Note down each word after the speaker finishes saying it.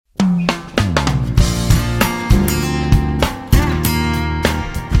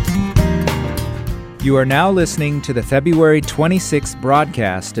You are now listening to the February 26th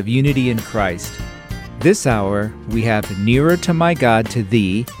broadcast of Unity in Christ. This hour, we have Nearer to My God to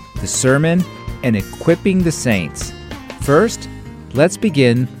Thee, the sermon, and Equipping the Saints. First, let's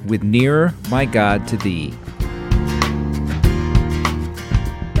begin with Nearer My God to Thee.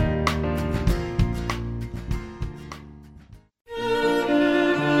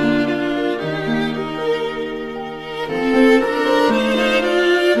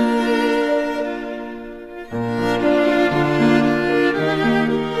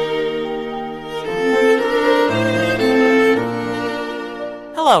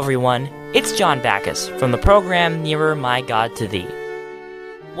 Hello everyone, it's John Backus from the program Nearer My God to Thee.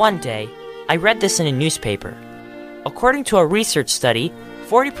 One day, I read this in a newspaper. According to a research study,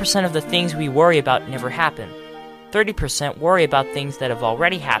 40% of the things we worry about never happen. 30% worry about things that have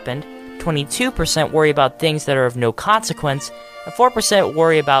already happened, 22% worry about things that are of no consequence, and 4%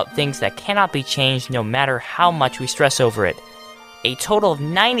 worry about things that cannot be changed no matter how much we stress over it. A total of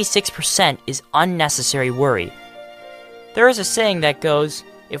 96% is unnecessary worry. There is a saying that goes,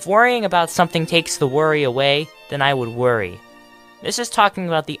 if worrying about something takes the worry away, then I would worry. This is talking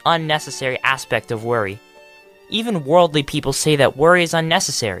about the unnecessary aspect of worry. Even worldly people say that worry is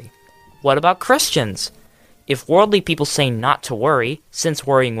unnecessary. What about Christians? If worldly people say not to worry, since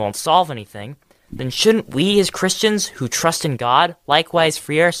worrying won't solve anything, then shouldn't we as Christians who trust in God likewise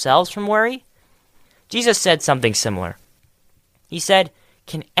free ourselves from worry? Jesus said something similar. He said,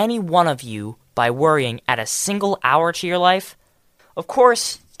 "Can any one of you, by worrying, add a single hour to your life?" Of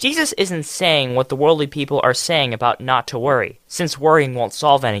course, Jesus isn't saying what the worldly people are saying about not to worry, since worrying won't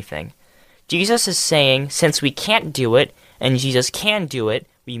solve anything. Jesus is saying since we can't do it, and Jesus can do it,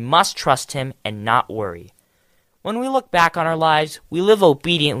 we must trust Him and not worry. When we look back on our lives, we live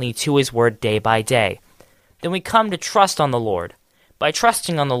obediently to His word day by day. Then we come to trust on the Lord. By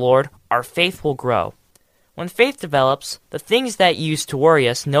trusting on the Lord, our faith will grow. When faith develops, the things that used to worry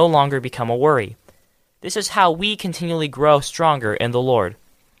us no longer become a worry. This is how we continually grow stronger in the Lord.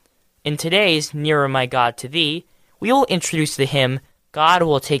 In today's Nearer My God to Thee, we will introduce the hymn, God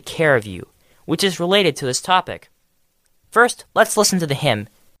Will Take Care of You, which is related to this topic. First, let's listen to the hymn.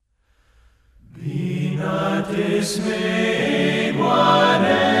 Be not dismayed, whatever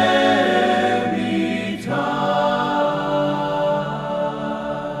betide.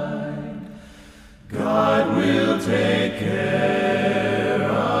 God will take care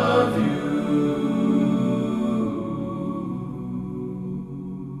of you.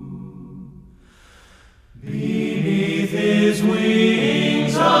 Beneath His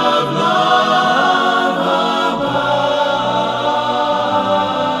wings of love abide.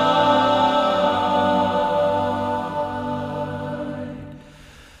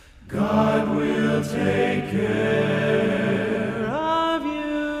 God will take care of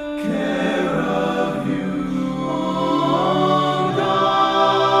you. Care of you. Oh,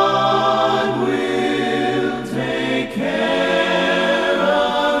 God will take care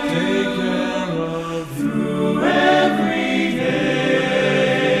of you. Take care of through every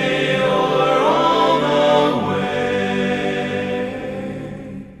day or all the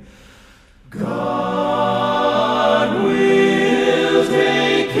way. God will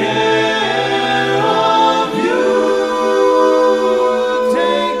take care of you.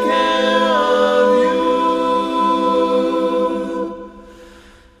 Take care of you.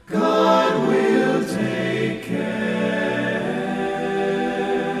 God will take care.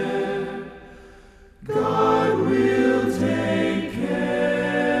 God will take care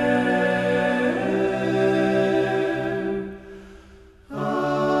of. God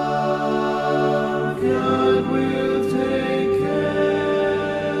will take care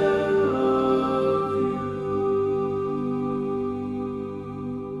of you.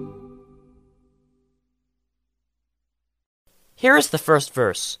 Here is the first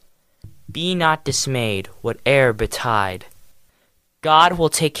verse. Be not dismayed, whate'er betide. God will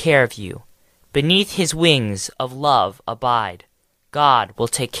take care of you. Beneath His wings of love abide. God will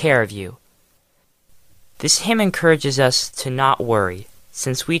take care of you. This hymn encourages us to not worry,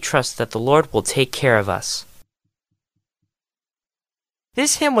 since we trust that the Lord will take care of us.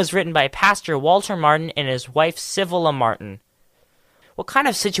 This hymn was written by Pastor Walter Martin and his wife Civilla Martin. What kind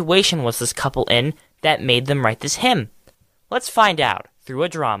of situation was this couple in that made them write this hymn? Let's find out through a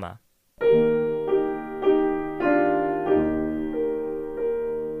drama.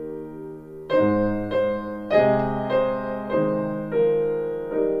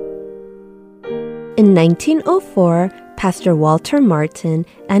 In 1904, Pastor Walter Martin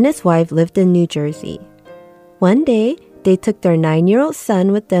and his wife lived in New Jersey. One day, they took their 9-year-old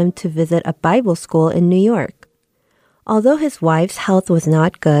son with them to visit a Bible school in New York. Although his wife's health was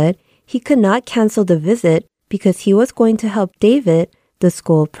not good, he could not cancel the visit because he was going to help David, the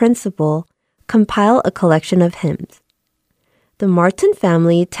school principal, compile a collection of hymns. The Martin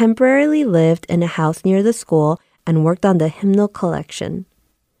family temporarily lived in a house near the school and worked on the hymnal collection.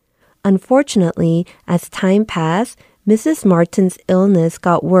 Unfortunately, as time passed, Mrs. Martin's illness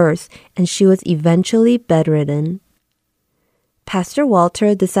got worse and she was eventually bedridden. Pastor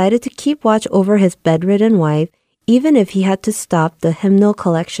Walter decided to keep watch over his bedridden wife even if he had to stop the hymnal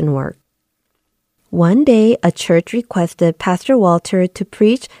collection work. One day, a church requested Pastor Walter to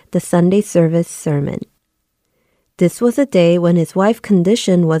preach the Sunday service sermon. This was a day when his wife's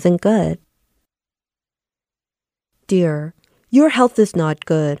condition wasn't good. "Dear, your health is not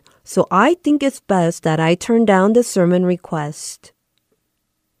good, so I think it's best that I turn down the sermon request."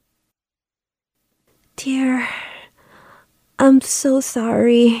 "Dear, I'm so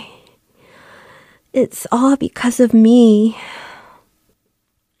sorry. It's all because of me."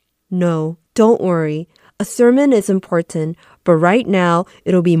 "No, don't worry. A sermon is important, but right now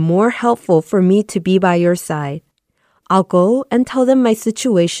it'll be more helpful for me to be by your side. I'll go and tell them my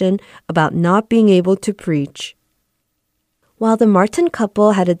situation about not being able to preach." While the Martin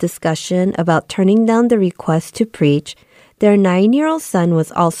couple had a discussion about turning down the request to preach, their 9-year-old son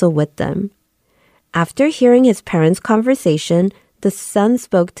was also with them. After hearing his parents' conversation, the son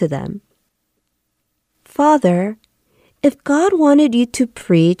spoke to them. "Father, if God wanted you to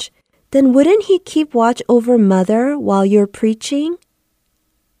preach, then wouldn't he keep watch over Mother while you're preaching?"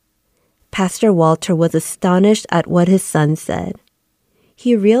 Pastor Walter was astonished at what his son said.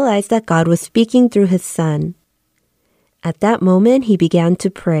 He realized that God was speaking through his son. At that moment, he began to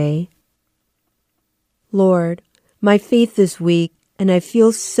pray. "Lord, my faith is weak and I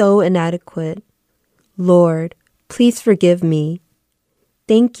feel so inadequate. Lord, please forgive me.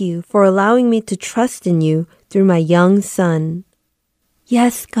 Thank you for allowing me to trust in you through my young son.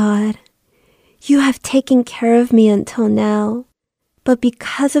 Yes, God, you have taken care of me until now, but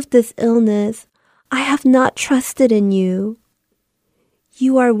because of this illness, I have not trusted in you.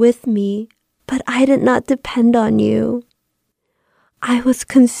 You are with me, but I did not depend on you. I was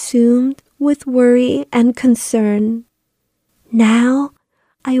consumed with worry and concern. Now,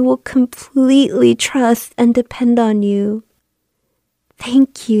 I will completely trust and depend on you.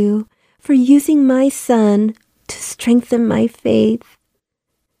 Thank you for using my son to strengthen my faith."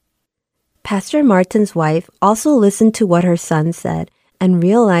 Pastor Martin's wife also listened to what her son said and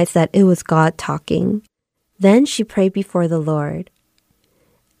realized that it was God talking. Then she prayed before the Lord.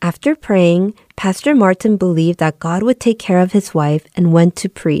 After praying, Pastor Martin believed that God would take care of his wife and went to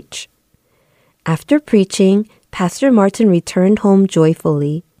preach. After preaching, Pastor Martin returned home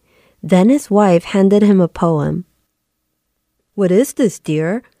joyfully. Then his wife handed him a poem. "What is this,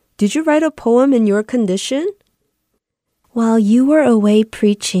 dear? Did you write a poem in your condition?" "While you were away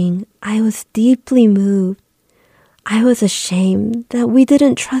preaching, I was deeply moved. I was ashamed that we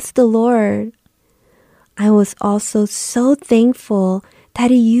didn't trust the Lord. I was also so thankful that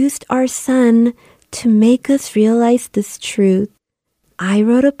He used our son to make us realize this truth. I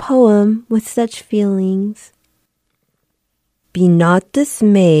wrote a poem with such feelings. Be not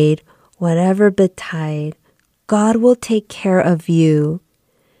dismayed, whatever betide. God will take care of you.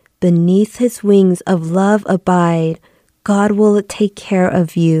 Beneath His wings of love abide. God will take care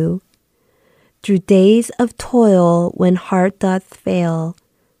of you. Through days of toil when heart doth fail,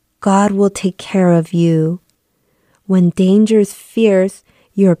 God will take care of you. When dangers fierce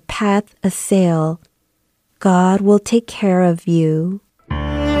your path assail, God will take care of you."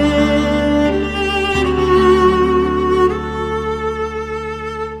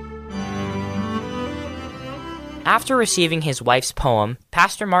 After receiving his wife's poem,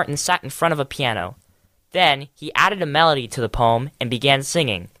 Pastor Martin sat in front of a piano. Then he added a melody to the poem and began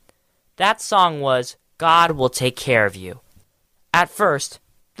singing. That song was "God Will Take Care of You." At first,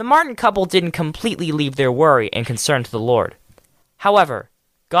 the Martin couple didn't completely leave their worry and concern to the Lord. However,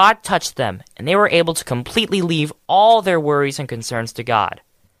 God touched them and they were able to completely leave all their worries and concerns to God.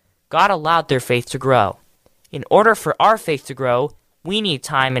 God allowed their faith to grow. In order for our faith to grow, we need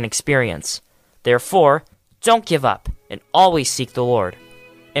time and experience. Therefore, don't give up and always seek the Lord.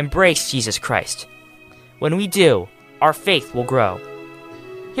 Embrace Jesus Christ. When we do, our faith will grow.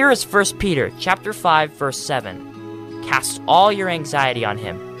 Here is 1 Peter chapter 5, verse 7. Cast all your anxiety on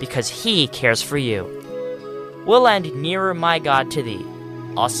Him, because He cares for you. We'll end Nearer My God to Thee.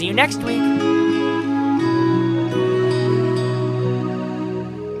 I'll see you next week.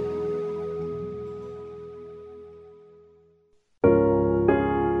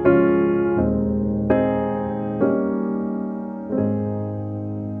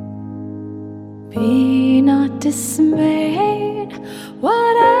 Be not dismayed,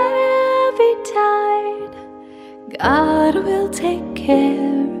 whatever God will take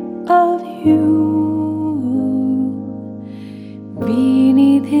care of you.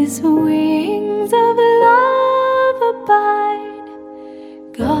 Beneath his wings of love abide.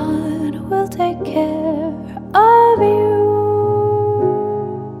 God will take care of you.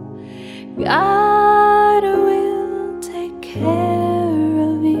 God will take care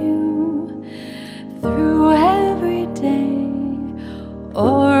of you through every day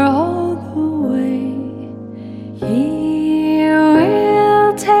or all the way. He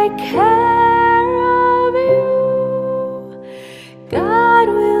will take care of you. God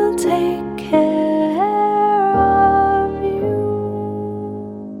will take care of you.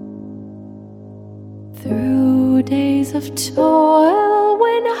 Through days of toil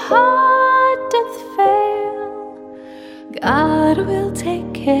when heart doth fail, God will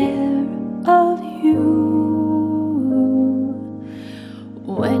take care of you.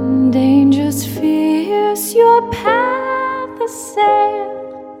 When dangers fierce your path assail,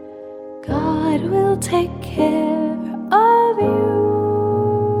 God will take care of you.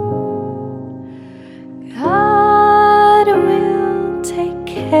 God will take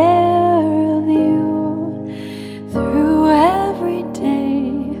care of you through every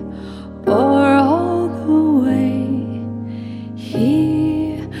day or all the way.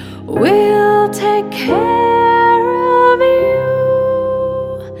 He will take care of you.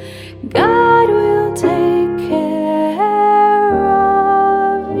 God will take care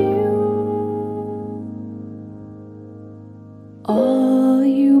of you. All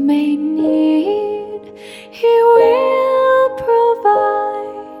you may need, He will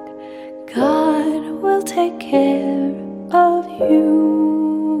provide. God will take care of you.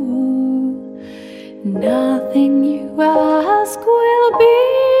 Nothing you ask will be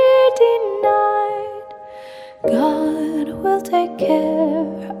denied. God will take care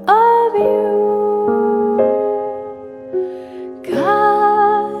of you.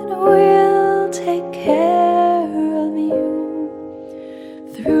 God will take care of you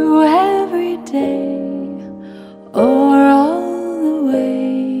through every day or all the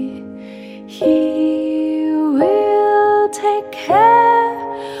way. He will take care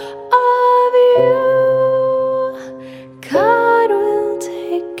of you. God will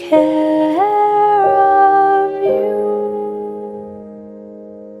take care of you.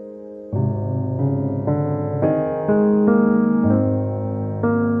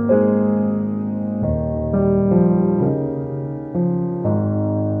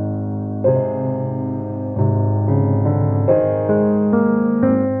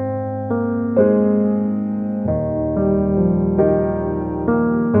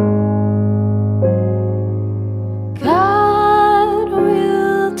 God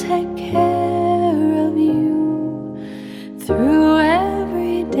will take care of you through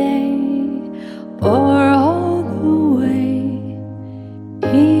every day or all the way.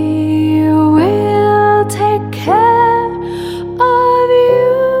 He will take care of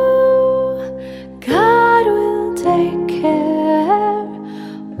you. God will take care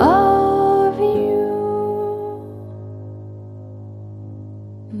of you.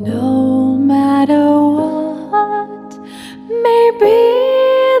 No matter what may be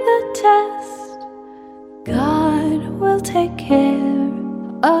the test, God will take care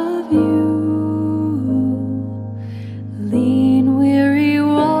of you. Lean, weary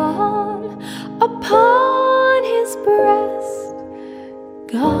one upon his breast,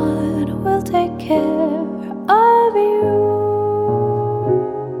 God will take care of you.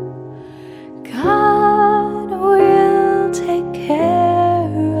 God will take care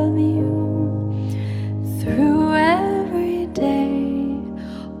of you through every day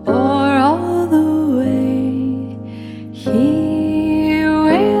or all the way. He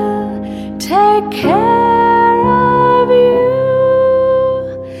will take care of you.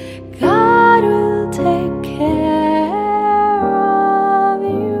 God will take care of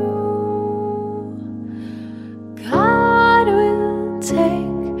you. God will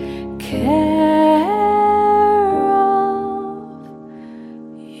take care of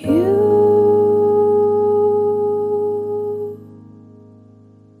you.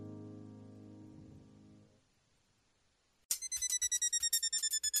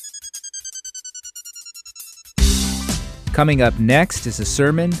 Coming up next is a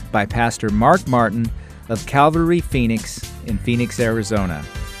sermon by Pastor Mark Martin of Calvary Phoenix in Phoenix, Arizona.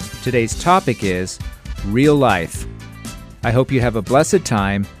 Today's topic is real life. I hope you have a blessed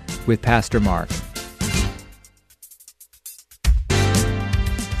time with Pastor Mark.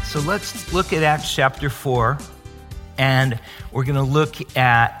 So let's look at Acts chapter 4, and we're going to look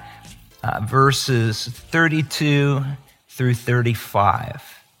at verses 32 through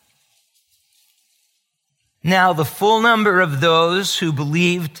 35. Now the full number of those who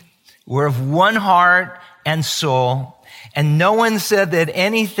believed were of one heart and soul, and no one said that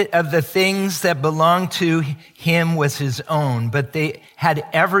any of the things that belonged to him was his own, but they had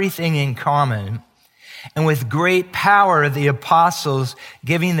everything in common. And with great power, the apostles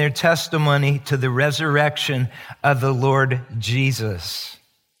giving their testimony to the resurrection of the Lord Jesus.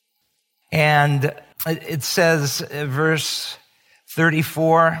 And it says, verse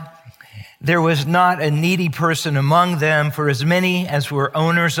 34, there was not a needy person among them, for as many as were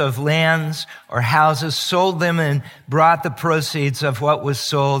owners of lands or houses sold them and brought the proceeds of what was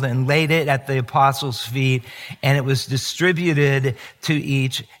sold and laid it at the apostles' feet, and it was distributed to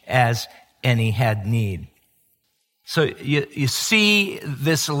each as any had need. So you see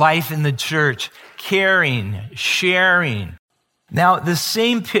this life in the church, caring, sharing. Now, the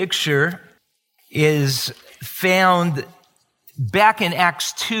same picture is found back in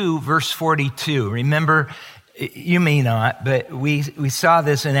Acts 2, verse 42. Remember, you may not, but we saw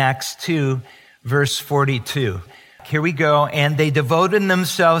this in Acts 2, verse 42. Here we go. And they devoted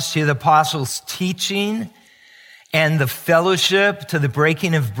themselves to the apostles' teaching and the fellowship, to the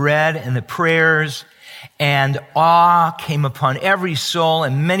breaking of bread and the prayers. And awe came upon every soul,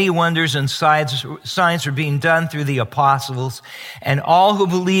 and many wonders and signs were being done through the apostles. And all who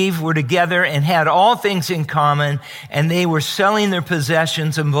believed were together and had all things in common, and they were selling their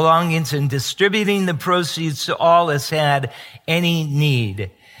possessions and belongings and distributing the proceeds to all as had any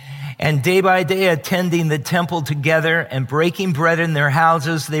need. And day by day, attending the temple together and breaking bread in their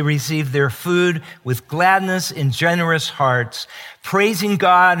houses, they received their food with gladness and generous hearts, praising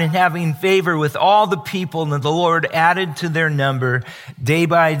God and having favor with all the people. And the Lord added to their number day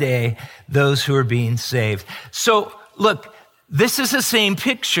by day those who are being saved. So look, this is the same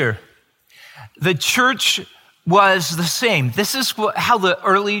picture. The church was the same. This is how the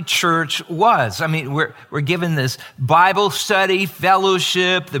early church was. I mean, we're given this Bible study,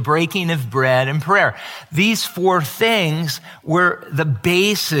 fellowship, the breaking of bread, and prayer. These four things were the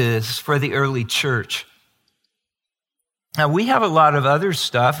basis for the early church. Now, we have a lot of other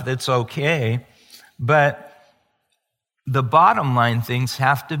stuff that's okay, but the bottom line things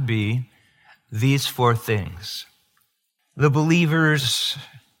have to be these four things. The believers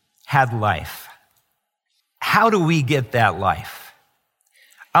had life. How do we get that life?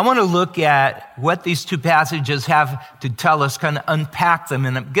 I want to look at what these two passages have to tell us, kind of unpack them,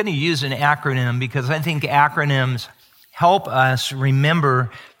 and I'm going to use an acronym because I think acronyms help us remember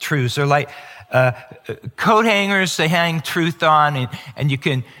truths. They're like coat hangers to hang truth on, and you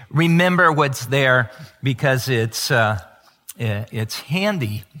can remember what's there because it's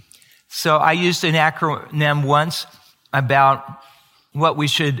handy. So I used an acronym once about what we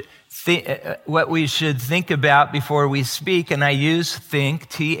should think about before we speak, and I use think,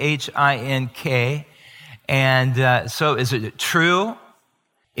 T-H-I-N-K. And so is it true?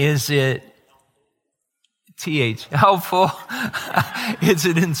 Is it T-H, helpful? Is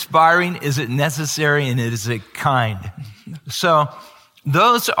it inspiring? Is it necessary? And is it kind? So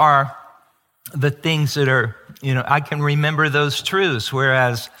those are the things that are, I can remember those truths,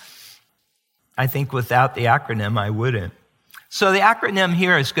 whereas I think without the acronym, I wouldn't. So the acronym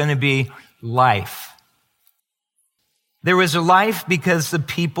here is going to be life. There was a life because the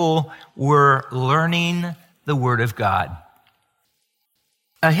people were learning the Word of God.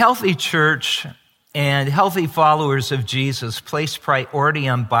 A healthy church and healthy followers of Jesus place priority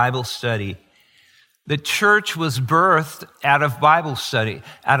on Bible study. The church was birthed out of Bible study,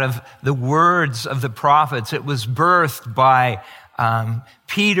 out of the words of the prophets. It was birthed by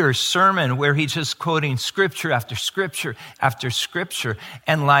Peter's sermon, where he's just quoting scripture after scripture after scripture,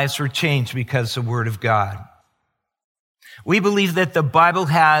 and lives were changed because of the Word of God. We believe that the Bible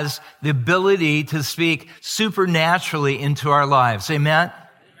has the ability to speak supernaturally into our lives. Amen?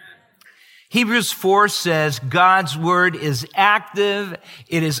 Hebrews 4 says God's Word is active,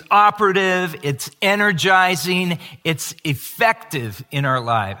 it is operative, it's energizing, it's effective in our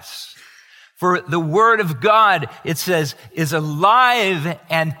lives. For the Word of God, it says, is alive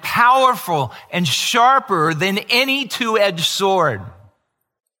and powerful and sharper than any two-edged sword.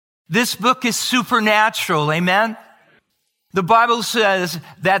 This book is supernatural, amen? The Bible says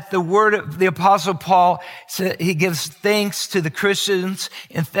that the word of the Apostle Paul, he gives thanks to the Christians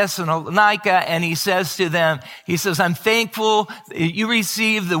in Thessalonica, and he says to them, he says, I'm thankful that you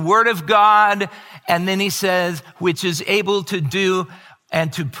received the Word of God, and then he says, which is able to do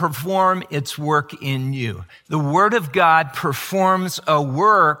and to perform its work in you. The Word of God performs a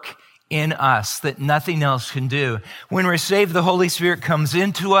work in us that nothing else can do. When we're saved, the Holy Spirit comes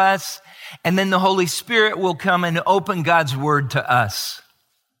into us, and then the Holy Spirit will come and open God's Word to us.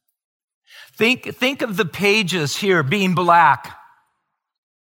 Think of the pages here being black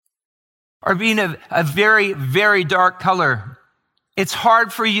or being a very, very dark color. It's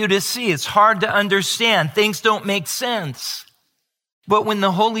hard for you to see. It's hard to understand. Things don't make sense. But when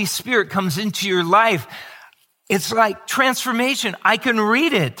the Holy Spirit comes into your life, it's like transformation. I can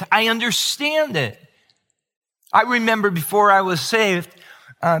read it. I understand it. I remember before I was saved,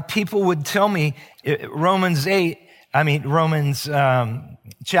 people would tell me Romans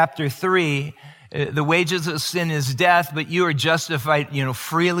chapter 3, the wages of sin is death, but you are justified,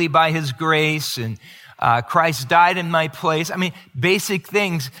 freely by his grace, and Christ died in my place. Basic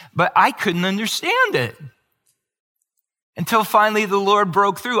things, but I couldn't understand it. Until finally the Lord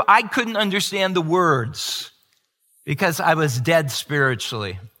broke through. I couldn't understand the words because I was dead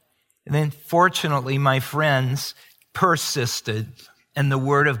spiritually. And then fortunately, my friends persisted, and the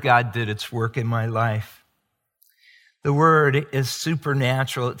Word of God did its work in my life. The Word is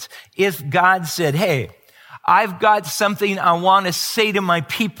supernatural. If God said, hey, I've got something I want to say to my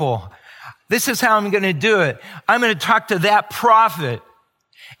people, this is how I'm going to do it. I'm going to talk to that prophet,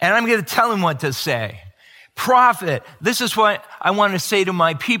 and I'm going to tell him what to say. Prophet, this is what I want to say to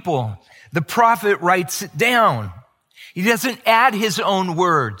my people. The prophet writes it down. He doesn't add his own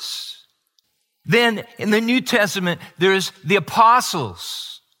words. Then in the New Testament, there's the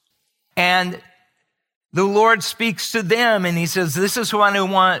apostles, and the Lord speaks to them, and he says, this is what I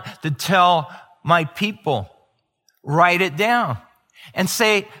want to tell my people. Write it down. And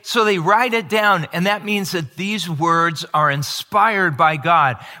so they write it down, and that means that these words are inspired by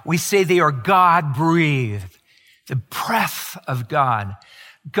God. We say they are God-breathed, the breath of God.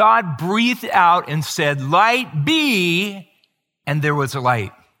 God breathed out and said, light be, and there was a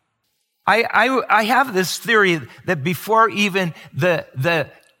light. I have this theory that before even the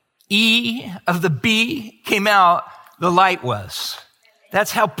E of the B came out, the light was.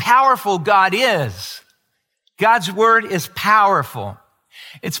 That's how powerful God is. God's word is powerful.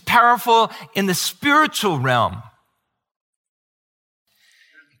 It's powerful in the spiritual realm.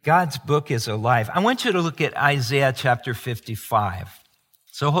 God's book is alive. I want you to look at Isaiah chapter 55.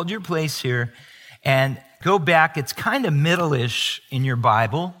 So hold your place here and go back. It's kind of middle-ish in your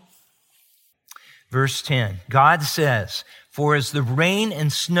Bible. Verse 10, God says, for as the rain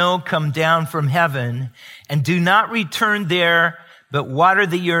and snow come down from heaven and do not return there, but water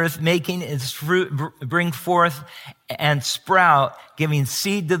the earth, making its fruit bring forth and sprout, giving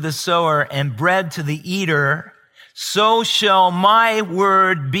seed to the sower and bread to the eater, so shall my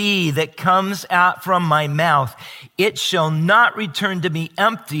word be that comes out from my mouth. It shall not return to me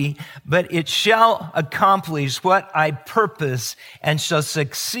empty, but it shall accomplish what I purpose and shall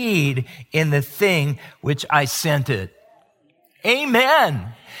succeed in the thing which I sent it.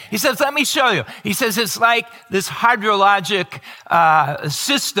 Amen. He says, let me show you. He says, it's like this hydrologic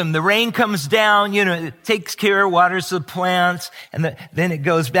system. The rain comes down, it takes care, waters the plants, and then it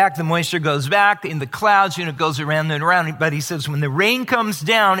goes back, the moisture goes back in the clouds, it goes around and around. But he says, when the rain comes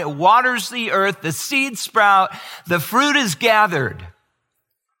down, it waters the earth, the seeds sprout, the fruit is gathered.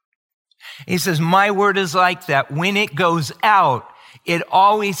 He says, my word is like that. When it goes out, it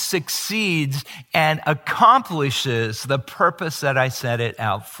always succeeds and accomplishes the purpose that I set it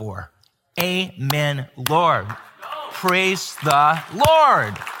out for. Amen, Lord. Praise the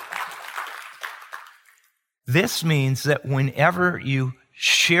Lord. This means that whenever you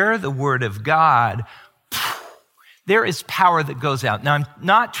share the word of God, there is power that goes out. Now, I'm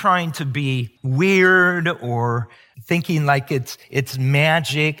not trying to be weird or thinking like it's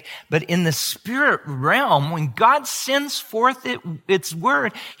magic, but in the spirit realm, when God sends forth its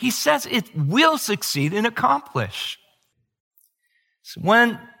word, he says it will succeed and accomplish. So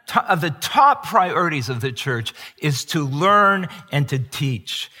one of the top priorities of the church is to learn and to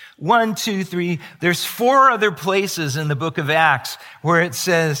teach. 1, 2, 3. There's 4 other places in the book of Acts where it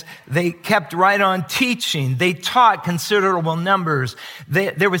says they kept right on teaching. They taught considerable numbers.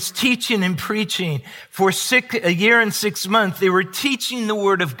 There was teaching and preaching. For a year and 6 months, they were teaching the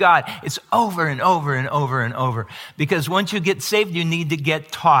word of God. It's over and over and over and over. Because once you get saved, you need to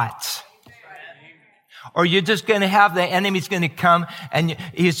get taught. Or you're just going to have the enemy's going to come and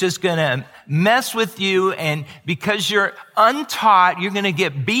he's just going to mess with you. And because you're untaught, you're going to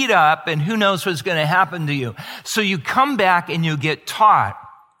get beat up and who knows what's going to happen to you. So you come back and you get taught.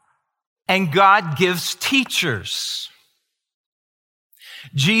 And God gives teachers.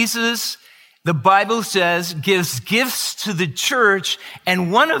 Jesus, the Bible says, gives gifts to the church.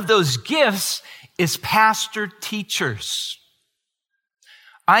 And one of those gifts is pastor teachers.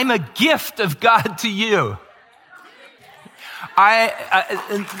 I'm a gift of God to you.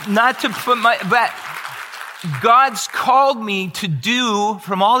 Not to put but God's called me to do,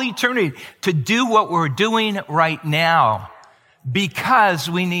 from all eternity, to do what we're doing right now because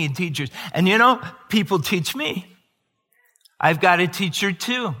we need teachers. And people teach me. I've got a teacher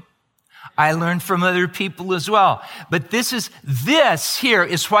too. I learn from other people as well. But this here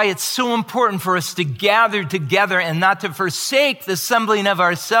is why it's so important for us to gather together and not to forsake the assembling of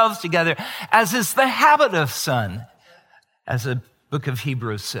ourselves together, as is the habit of some, as the book of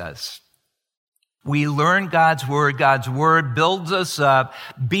Hebrews says. We learn God's word. God's word builds us up.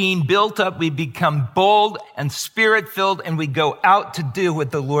 Being built up, we become bold and spirit-filled, and we go out to do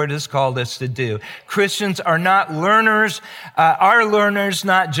what the Lord has called us to do. Christians are not learners, are learners,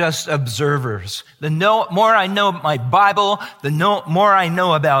 not just observers. The more I know my Bible, the more I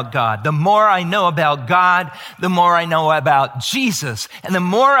know about God. The more I know about God, the more I know about Jesus. And the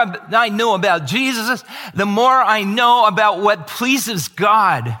more I know about Jesus, the more I know about what pleases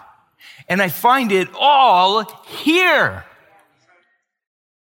God. And I find it all here.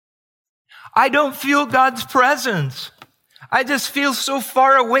 I don't feel God's presence. I just feel so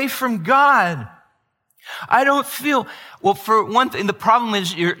far away from God. I don't feel, well, for one thing, the problem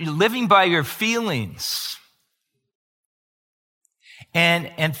is you're living by your feelings.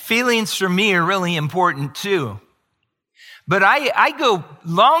 And feelings for me are really important too. But I go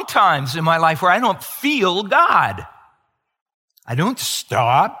long times in my life where I don't feel God. I don't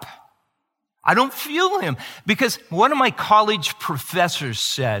stop. I don't feel him, because one of my college professors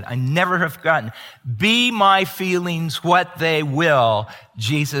said, I never have forgotten, be my feelings what they will,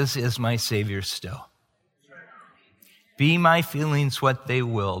 Jesus is my Savior still. Be my feelings what they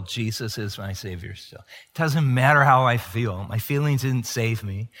will, Jesus is my Savior still. It doesn't matter how I feel. My feelings didn't save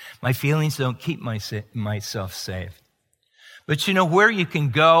me. My feelings don't keep myself safe. But where you can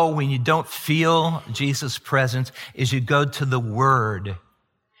go when you don't feel Jesus' presence is you go to the Word.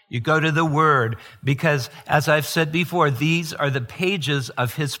 You go to the Word because, as I've said before, these are the pages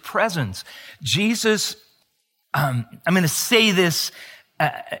of his presence. Jesus, I'm going to say this,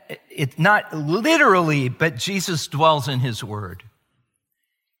 it's not literally, but Jesus dwells in his Word.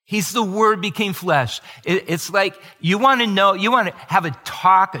 He's the Word became flesh. It's like you want to have a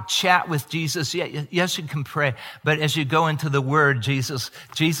talk, a chat with Jesus. Yes, you can pray, but as you go into the Word,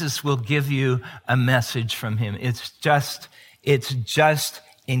 Jesus will give you a message from him. It's just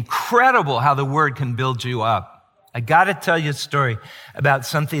incredible how the Word can build you up. I got to tell you a story about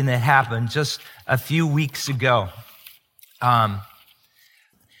something that happened just a few weeks ago. I'm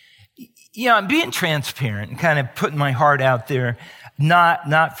being transparent and kind of putting my heart out there,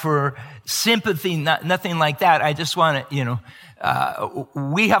 not for sympathy, nothing like that. I just want to,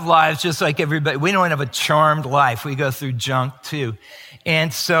 we have lives just like everybody. We don't have a charmed life. We go through junk too.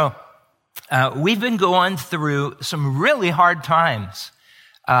 And so we've been going through some really hard times.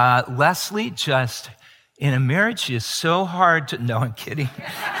 Leslie, just in a marriage, she is so hard to, no, I'm kidding.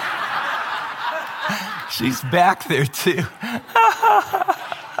 She's back there too.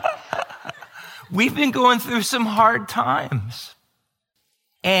 We've been going through some hard times.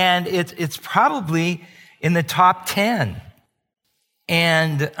 And it's probably in the top 10.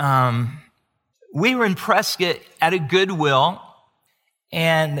 And we were in Prescott at a Goodwill,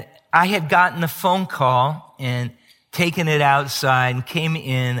 and I had gotten a phone call and taken it outside and came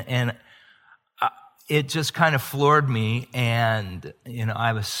in, and it just kind of floored me. And,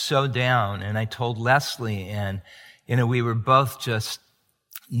 I was so down, and I told Leslie, and, we were both just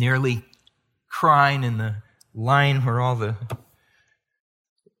nearly crying in the line where all the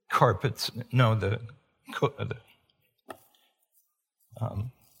carpets,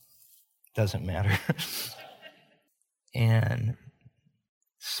 doesn't matter. And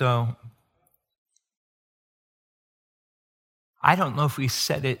so I don't know if we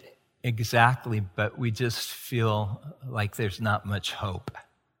said it exactly, but we just feel like there's not much hope.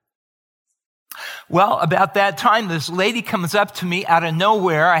 Well, about that time, this lady comes up to me out of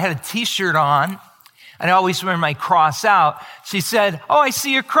nowhere. I had a t-shirt on, and I always wear my cross out. She said, "Oh, I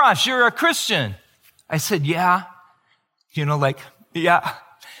see your cross. You're a Christian." I said, "Yeah." Yeah.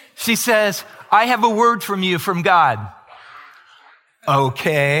 She says, "I have a word from you from God."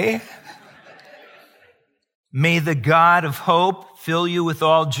 Okay. May the God of hope fill you with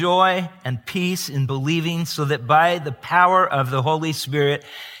all joy and peace in believing, so that by the power of the Holy Spirit,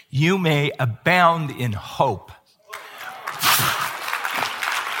 you may abound in hope.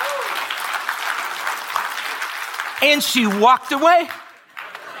 And she walked away.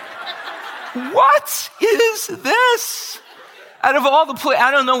 What is this? Out of all the I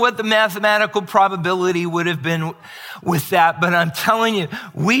don't know what the mathematical probability would have been with that, but I'm telling you,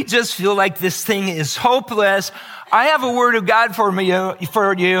 we just feel like this thing is hopeless. I have a word of God for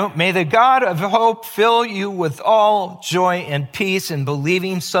you. May the God of hope fill you with all joy and peace in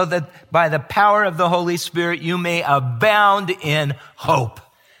believing, so that by the power of the Holy Spirit you may abound in hope.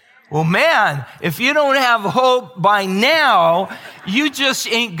 Well, man, if you don't have hope by now, you just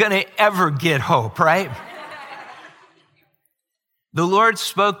ain't gonna ever get hope, right? The Lord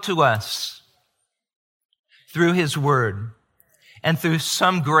spoke to us through his word and through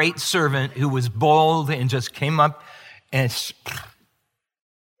some great servant who was bold and just came up and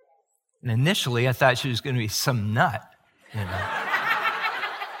initially I thought she was going to be some nut, you know.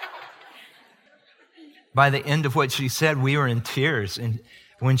 By the end of what she said, we were in tears. And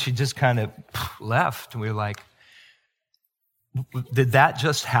when she just kind of left, we were like, did that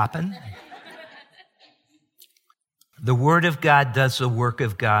just happen? The Word of God does the work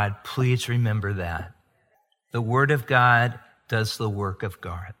of God. Please remember that. The Word of God does the work of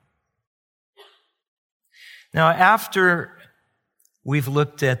God. Now, after we've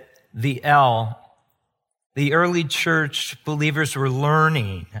looked at the L, the early church believers were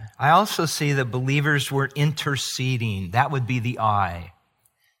learning. I also see that believers were interceding. That would be the I.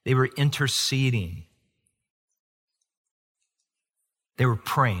 They were interceding. They were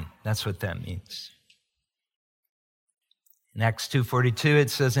praying. That's what that means. In Acts 2:42, it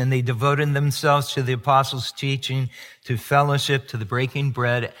says, and they devoted themselves to the apostles' teaching, to fellowship, to the breaking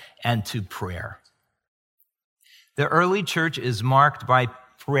bread, and to prayer. The early church is marked by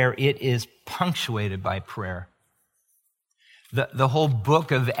prayer. It is punctuated by prayer. The whole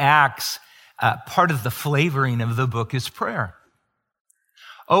book of Acts, part of the flavoring of the book is prayer.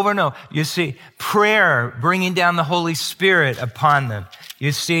 Over and over, you see prayer bringing down the Holy Spirit upon them.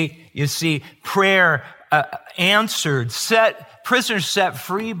 You see prayer answered, prisoners set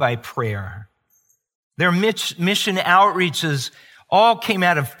free by prayer. Their mission outreaches all came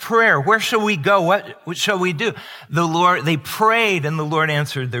out of prayer. Where shall we go? What shall we do? They prayed and the Lord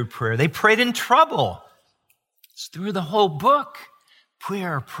answered their prayer. They prayed in trouble. It's through the whole book.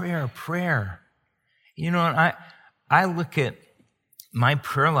 Prayer, prayer, prayer. You know, I look at my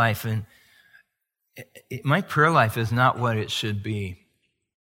prayer life, and my prayer life is not what it should be.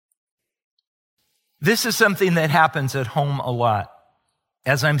 This is something that happens at home a lot.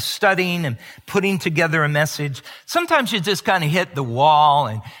 As I'm studying and putting together a message, sometimes you just kind of hit the wall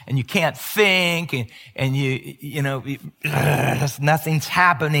and you can't think and you know, nothing's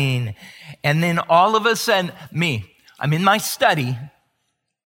happening. And then all of a sudden, I'm in my study.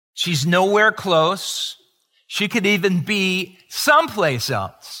 She's nowhere close. She could even be someplace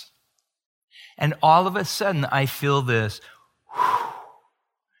else. And all of a sudden, I feel this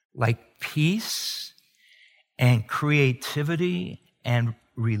like peace and creativity and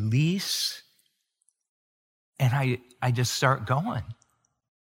release. And I just start going.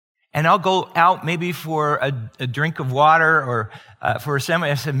 And I'll go out maybe for a drink of water or for a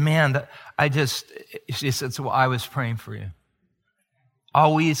sandwich. I said, man, she said, so I was praying for you.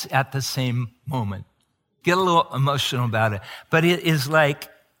 Always at the same moment. Get a little emotional about it. But it is like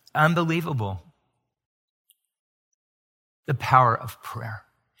unbelievable. The power of prayer.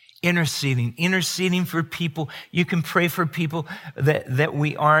 Interceding for people. You can pray for people that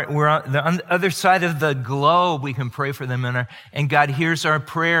we're on the other side of the globe. We can pray for them, and God hears our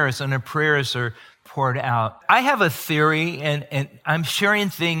prayers, and our prayers are poured out. I have a theory, and I'm sharing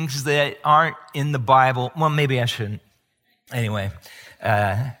things that aren't in the Bible. Well, maybe I shouldn't. Anyway,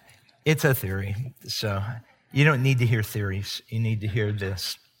 it's a theory, so you don't need to hear theories. You need to hear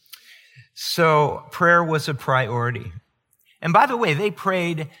this. So prayer was a priority. And by the way, they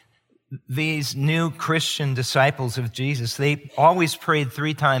prayed. These new Christian disciples of Jesus, they always prayed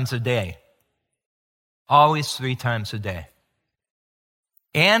 3 times a day. Always 3 times a day.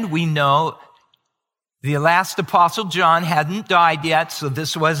 And we know the last apostle, John, hadn't died yet, so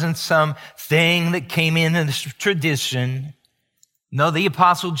this wasn't some thing that came in as tradition. No, the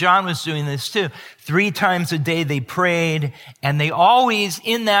apostle John was doing this too. 3 times a day they prayed, and they always,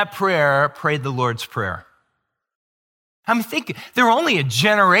 in that prayer, prayed the Lord's Prayer. I'm thinking they're only a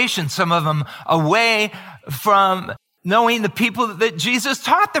generation, some of them, away from knowing the people that Jesus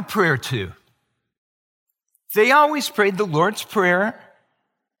taught the prayer to. They always prayed the Lord's Prayer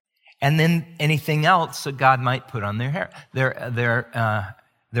and then anything else that God might put on their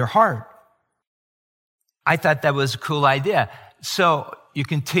heart. I thought that was a cool idea. So you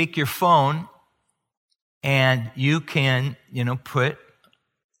can take your phone and you can,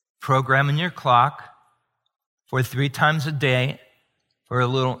 program in your clock for 3 times a day, for a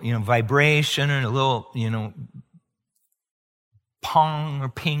little, vibration and a little, pong or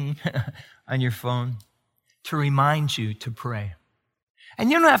ping on your phone to remind you to pray.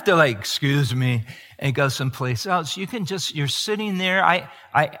 And you don't have to excuse me, and go someplace else. You can you're sitting there.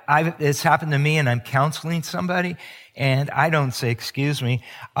 It's happened to me, and I'm counseling somebody, and I don't say, excuse me.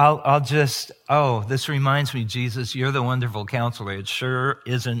 I'll just, this reminds me, Jesus, you're the wonderful counselor. It sure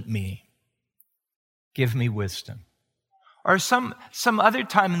isn't me. Give me wisdom. Or some other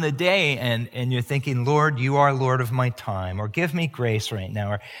time in the day, and you're thinking, Lord, you are Lord of my time, or give me grace right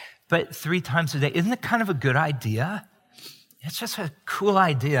now. But 3 times a day, isn't it kind of a good idea? It's just a cool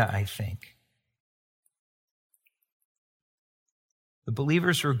idea, I think. The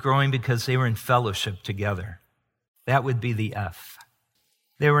believers were growing because they were in fellowship together. That would be the F.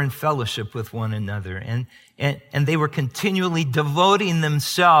 They were in fellowship with one another, and they were continually devoting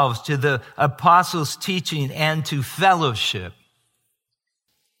themselves to the apostles' teaching and to fellowship.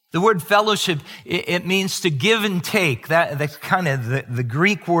 The word fellowship, it means to give and take. That's kind of the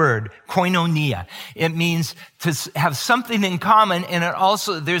Greek word, koinonia. It means to have something in common, and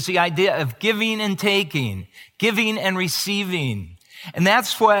there's the idea of giving and taking, giving and receiving. And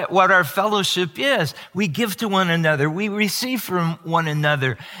that's what our fellowship is. We give to one another. We receive from one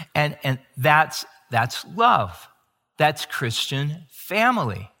another. And that's love. That's Christian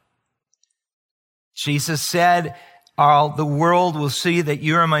family. Jesus said, all the world will see that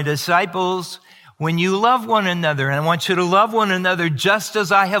you are my disciples when you love one another. And I want you to love one another just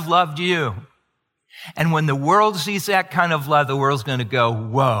as I have loved you. And when the world sees that kind of love, the world's going to go,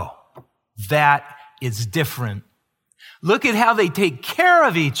 whoa, that is different. Look at how they take care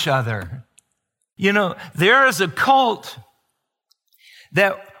of each other. You know, there is a cult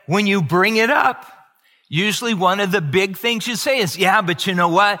that when you bring it up, usually one of the big things you say is, yeah, but you know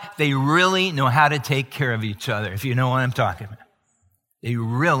what? They really know how to take care of each other, if you know what I'm talking about. They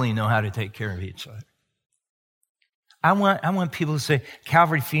really know how to take care of each other. I want people to say,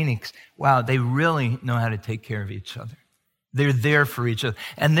 Calvary Phoenix, wow, they really know how to take care of each other. They're there for each other.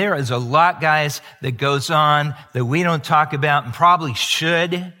 And there is a lot, guys, that goes on that we don't talk about and probably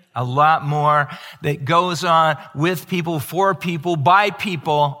should, a lot more, that goes on with people, for people, by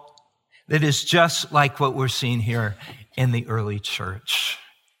people, that is just like what we're seeing here in the early church.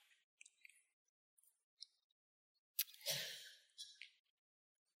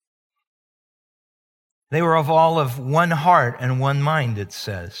 They were all of one heart and one mind, it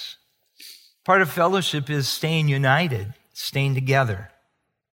says. Part of fellowship is staying united. Staying together.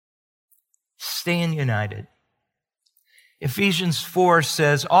 Staying united. Ephesians 4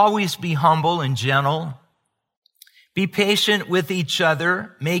 says, always be humble and gentle. Be patient with each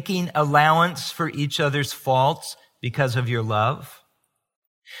other, making allowance for each other's faults because of your love.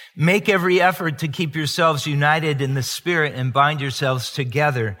 Make every effort to keep yourselves united in the Spirit and bind yourselves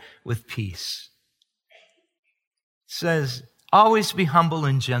together with peace. It says, always be humble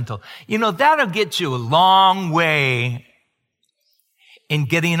and gentle. You know, that'll get you a long way in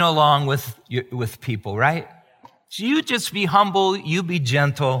getting along with people, right? So you just be humble, you be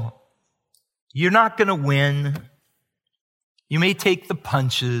gentle. You're not going to win. You may take the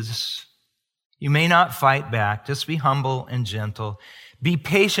punches. You may not fight back. Just be humble and gentle. Be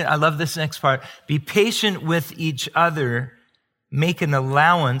patient. I love this next part. Be patient with each other. Make an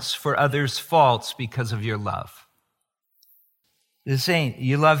allowance for others' faults because of your love. It's saying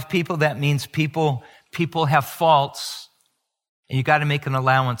you love people. That means people have faults. And you got to make an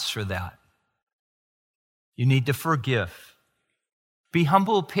allowance for that. You need to forgive. Be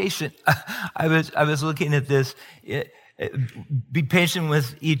humble, patient. I was looking at this. Be patient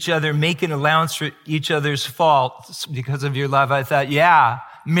with each other. Make an allowance for each other's faults because of your love. I thought, yeah,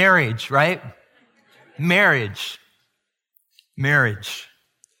 marriage, right? Marriage.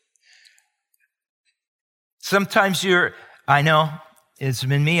 Sometimes I know, it's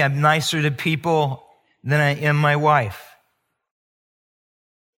been me. I'm nicer to people than I am my wife.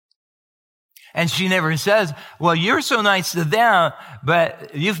 And she never says, well, you're so nice to them,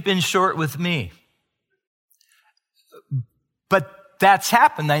 but you've been short with me. But that's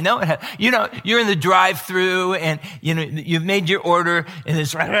happened. I know it has. You know, you're in the drive-through and, you know, you've made your order and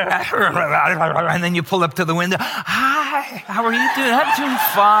it's, and then you pull up to the window. Hi, how are you doing? I'm doing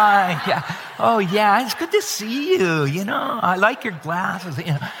fine. Yeah. Oh, yeah, it's good to see you. You know, I like your glasses. You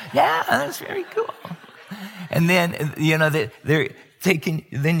know, yeah, that's very cool. And then, you know, they're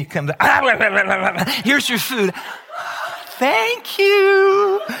then you come back, here's your food. Thank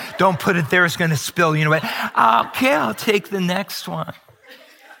you. Don't put it there, it's going to spill. You know what? Okay, I'll take the next one.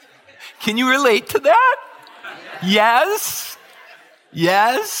 Can you relate to that? Yes.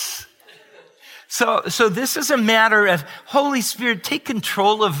 So this is a matter of, Holy Spirit, take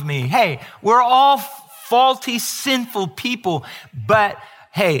control of me. Hey, we're all faulty, sinful people. But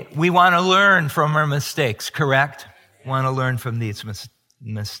hey, we want to learn from our mistakes, correct? Want to learn from these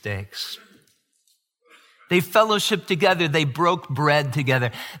mistakes. They fellowshiped together. They broke bread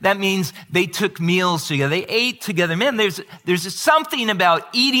together. That means they took meals together. They ate together. Man, there's something about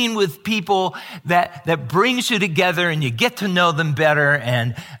eating with people that brings you together and you get to know them better,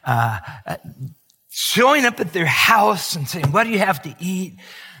 and showing up at their house and saying, what do you have to eat?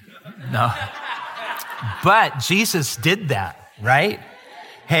 No. But Jesus did that, right?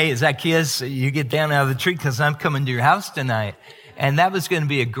 Hey, Zacchaeus, you get down out of the tree because I'm coming to your house tonight. And that was going to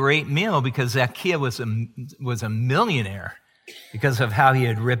be a great meal because Zacchaeus was a millionaire because of how he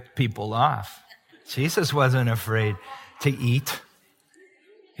had ripped people off. Jesus wasn't afraid to eat.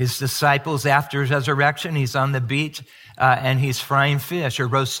 His disciples, after his resurrection, he's on the beach and he's frying fish or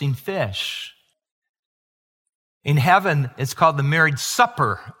roasting fish. In heaven, it's called the marriage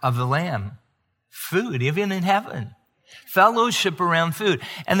supper of the Lamb. Food, even in heaven. Fellowship around food.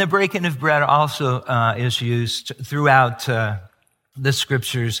 And the breaking of bread also is used throughout the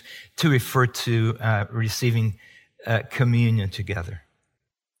scriptures to refer to receiving communion together.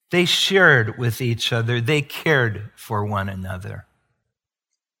 They shared with each other. They cared for one another.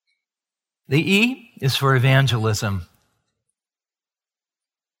 The E is for evangelism.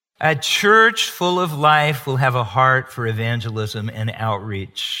 A church full of life will have a heart for evangelism and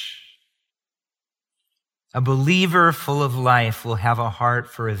outreach. A believer full of life will have a heart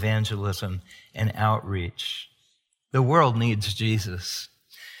for evangelism and outreach. The world needs Jesus.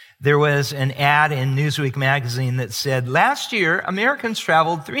 There was an ad in Newsweek magazine that said, last year, Americans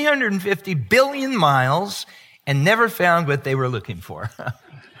traveled 350 billion miles and never found what they were looking for.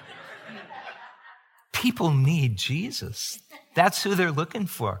 People need Jesus. That's who they're looking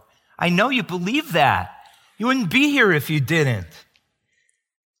for. I know you believe that. You wouldn't be here if you didn't.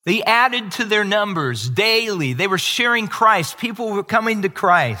 They added to their numbers daily. They were sharing Christ. People were coming to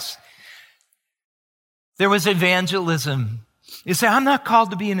Christ. There was evangelism. You say, I'm not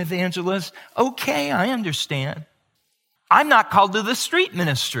called to be an evangelist. Okay, I understand. I'm not called to the street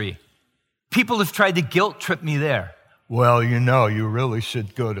ministry. People have tried to guilt trip me there. Well, you really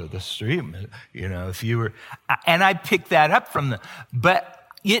should go to the street, if you were. And I picked that up from them. But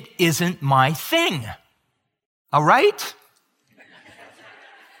it isn't my thing. All right?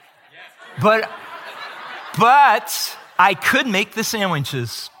 But I could make the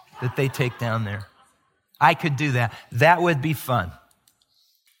sandwiches that they take down there. I could do that. That would be fun.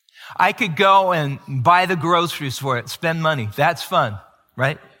 I could go and buy the groceries for it, spend money. That's fun,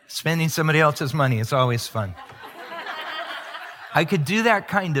 right? Spending somebody else's money is always fun. I could do that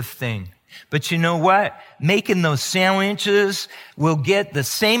kind of thing. But you know what? Making those sandwiches will get the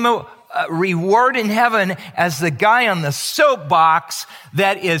same reward in heaven as the guy on the soapbox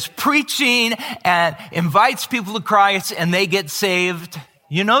that is preaching and invites people to Christ and they get saved.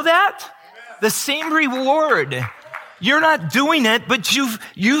 You know that? The same reward. You're not doing it, but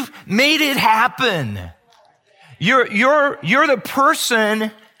you've made it happen. You're the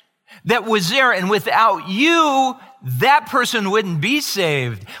person that was there, and without you, that person wouldn't be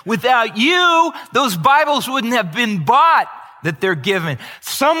saved. Without you, those Bibles wouldn't have been bought that they're given.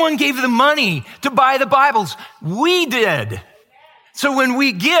 Someone gave the money to buy the Bibles. We did. So when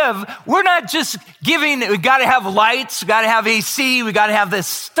we give, we're not just giving, we got to have lights, we got to have AC, we got to have this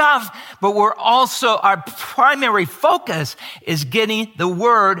stuff, but we're also, our primary focus is getting the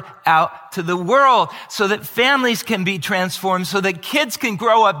word out to the world so that families can be transformed, so that kids can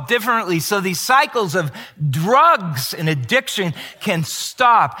grow up differently, so these cycles of drugs and addiction can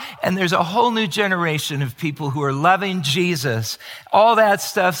stop. And there's a whole new generation of people who are loving Jesus. All that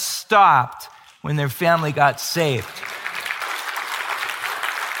stuff stopped when their family got saved.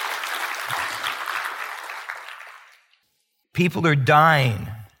 People are dying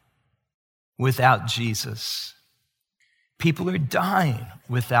without Jesus. People are dying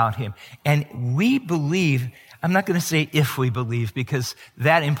without him. And we believe, I'm not going to say if we believe because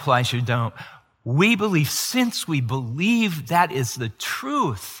that implies you don't. We believe, since we believe that is the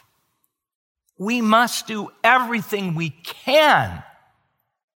truth, we must do everything we can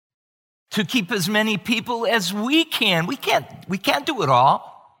to keep as many people as we can. We can't do it all.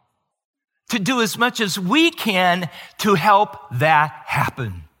 To do as much as we can to help that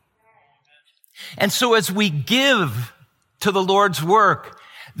happen. And so as we give to the Lord's work,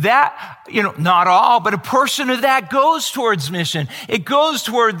 that, not all, but a portion of that goes towards mission. It goes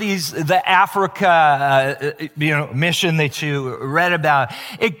toward the Africa, mission that you read about.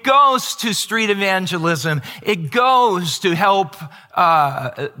 It goes to street evangelism. It goes to help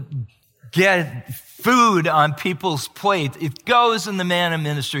get food on people's plates. It goes in the manna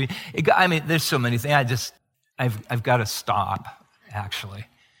ministry. There's so many things. I've got to stop, actually.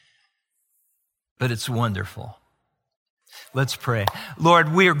 But it's wonderful. Let's pray.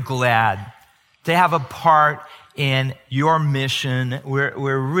 Lord, we're glad to have a part in your mission.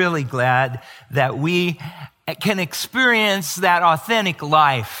 We're really glad that we can experience that authentic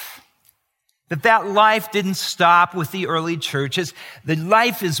life. That life didn't stop with the early churches. The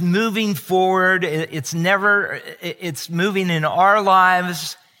life is moving forward. It's moving in our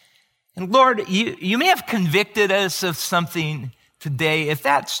lives. And Lord, you may have convicted us of something today. If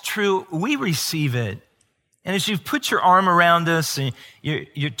that's true, we receive it. And as you've put your arm around us and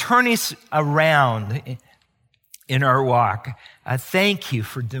you're turning us around in our walk, I thank you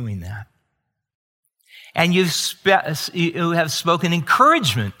for doing that. And you have spoken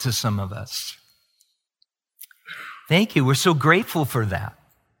encouragement to some of us. Thank you. We're so grateful for that.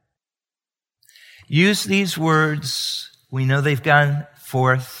 Use these words. We know they've gone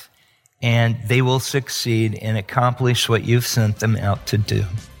forth, and they will succeed and accomplish what you've sent them out to do.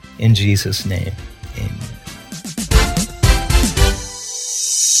 In Jesus' name, amen.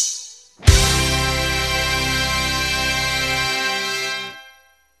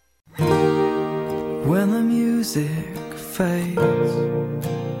 When the music fades,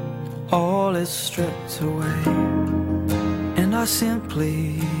 all is stripped away, and I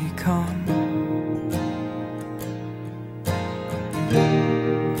simply come,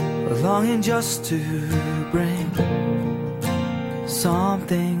 longing just to bring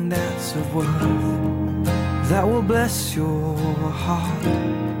something that's of worth, that will bless your heart.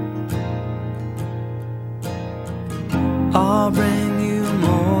 I'll bring you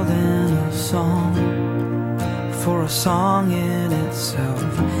more than a song, for a song in itself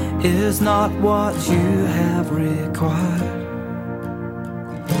is not what you have required.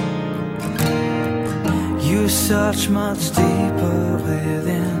 You search much deeper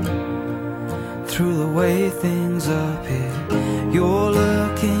within, through the way things appear. You're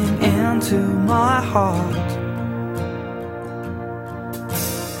looking into my heart.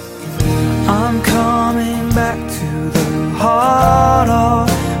 I'm coming back to the heart of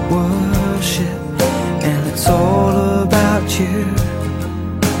worship, and it's all about you.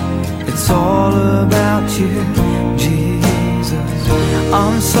 It's all about you, Jesus.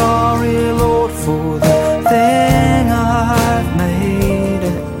 I'm sorry, Lord, for the thing I've made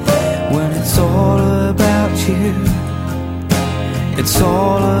it, when it's all about you. It's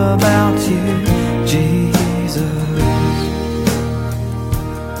all about you, Jesus.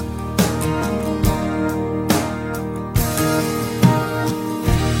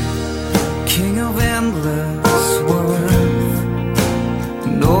 King of endless worth,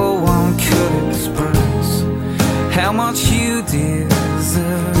 no one could express how much you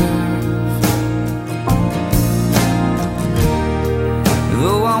deserve.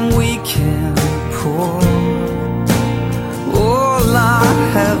 Though I'm weak and poor, all I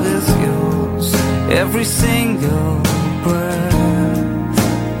have is yours, every single breath.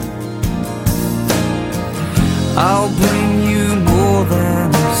 I'll bring you more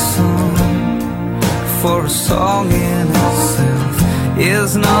than a song, for a song in itself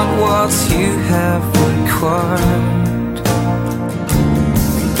is not what you have required.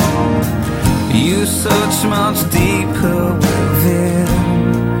 You search much deeper within,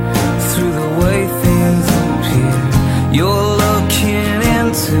 through the way things appear. You're looking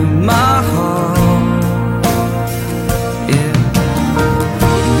into my heart. Yeah.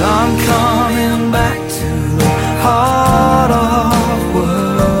 I'm coming back to the heart of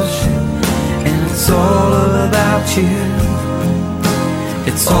worship, and it's all about you.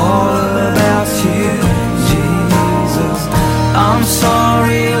 It's all about you, Jesus. I'm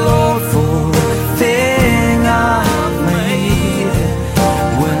sorry, Lord, for the thing I've made it,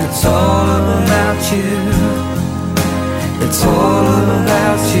 when it's all about you. It's all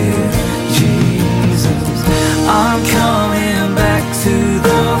about you, Jesus. I'm coming back to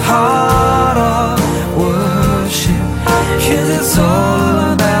the heart of worship, 'cause it's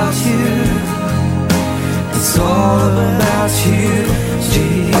all about you. It's all about you,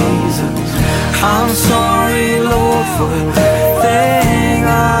 Jesus. I'm sorry, Lord, for the thing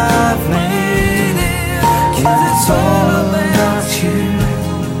I've made it, 'cause it's all about you.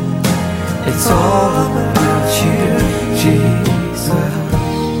 It's all about you, Jesus.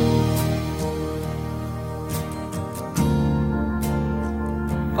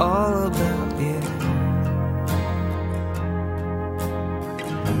 All about you.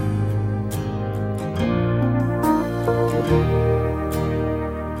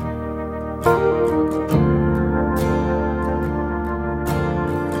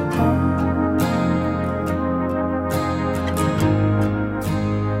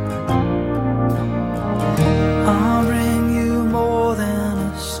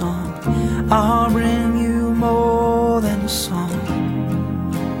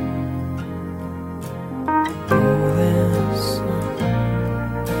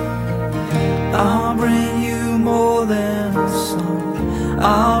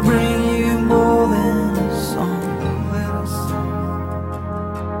 I'll bring you more than a song.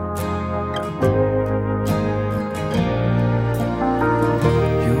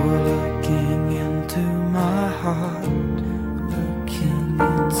 You're looking into my heart, looking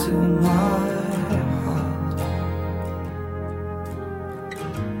into my heart.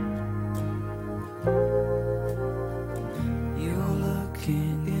 You're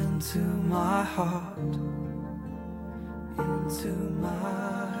looking into my heart, into my heart.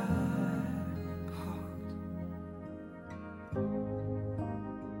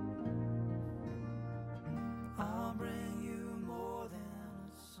 I'll bring you more than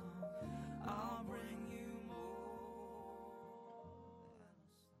a song. I'll bring you more.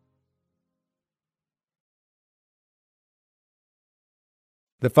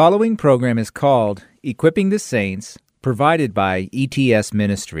 The following program is called Equipping the Saints, provided by ETS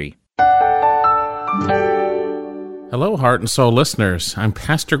Ministry. Hello, Heart and Soul listeners. I'm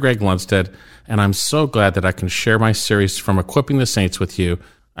Pastor Greg Lundstedt, and I'm so glad that I can share my series from Equipping the Saints with you.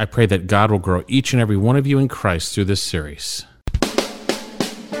 I pray that God will grow each and every one of you in Christ through this series.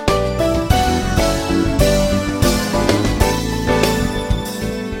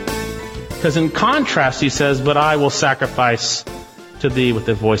 Because in contrast, he says, but I will sacrifice to thee with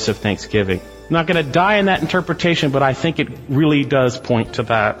the voice of thanksgiving. I'm not going to die in that interpretation, but I think it really does point to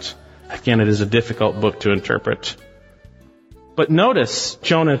that. Again, it is a difficult book to interpret. But notice,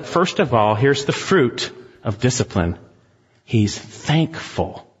 Jonah, first of all, here's the fruit of discipline. He's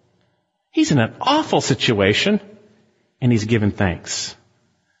thankful. He's in an awful situation, and he's given thanks.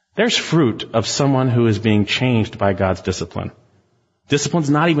 There's fruit of someone who is being changed by God's discipline. Discipline's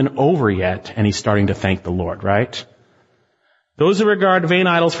not even over yet, and he's starting to thank the Lord, right? Those who regard vain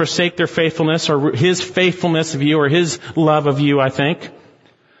idols forsake their faithfulness, or his faithfulness of you, or his love of you, I think.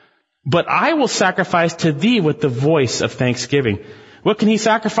 But I will sacrifice to thee with the voice of thanksgiving. What can he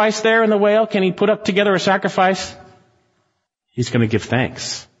sacrifice there in the whale? Can he put up together a sacrifice? He's going to give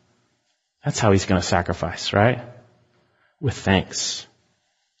thanks. That's how he's going to sacrifice, right? With thanks.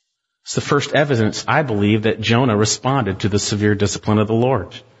 It's the first evidence, I believe, that Jonah responded to the severe discipline of the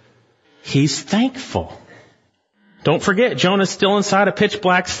Lord. He's thankful. Don't forget, Jonah's still inside a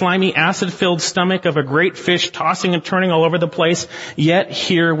pitch-black, slimy, acid-filled stomach of a great fish tossing and turning all over the place. Yet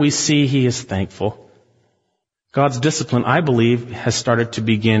here we see he is thankful. God's discipline, I believe, has started to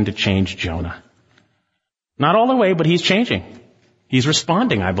begin to change Jonah. Not all the way, but he's changing. He's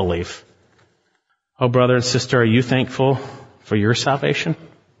responding, I believe. Oh, brother and sister, are you thankful for your salvation?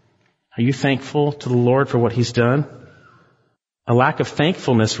 Are you thankful to the Lord for what he's done? A lack of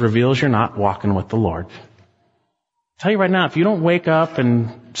thankfulness reveals you're not walking with the Lord. I'll tell you right now, if you don't wake up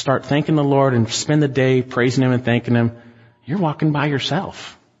and start thanking the Lord and spend the day praising him and thanking him, you're walking by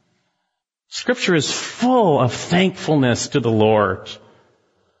yourself. Scripture is full of thankfulness to the Lord.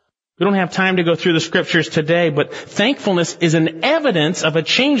 We don't have time to go through the scriptures today, but thankfulness is an evidence of a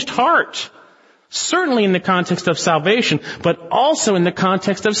changed heart. Certainly in the context of salvation, but also in the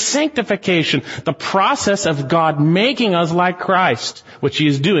context of sanctification, the process of God making us like Christ, which he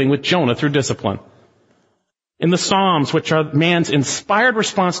is doing with Jonah through discipline. In the Psalms, which are man's inspired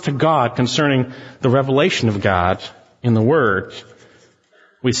response to God concerning the revelation of God in the Word,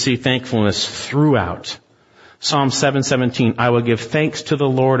 we see thankfulness throughout. Psalm 7:17, I will give thanks to the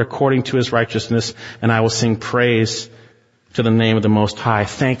Lord according to his righteousness, and I will sing praise to the name of the Most High.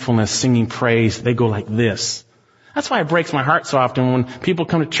 Thankfulness, singing praise, they go like this. That's why it breaks my heart so often when people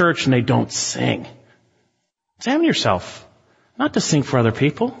come to church and they don't sing. Examine yourself, not to sing for other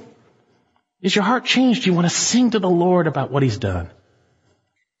people. Is your heart changed? You want to sing to the Lord about what he's done.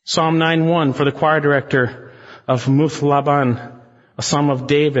 Psalm 9:1 for the choir director of Muth-Laban, a psalm of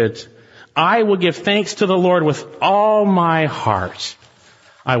David. I will give thanks to the Lord with all my heart.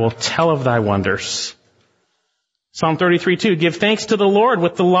 I will tell of thy wonders. Psalm 33:2, give thanks to the Lord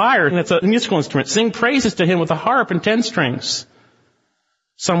with the lyre. That's a musical instrument. Sing praises to him with a harp and 10 strings.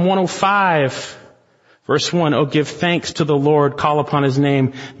 Psalm 105, verse 1, oh, give thanks to the Lord, call upon his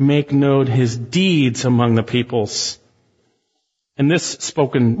name, make known his deeds among the peoples. And this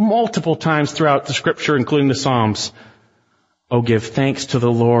spoken multiple times throughout the scripture, including the Psalms. Oh, give thanks to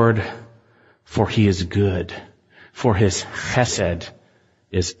the Lord, for he is good, for his chesed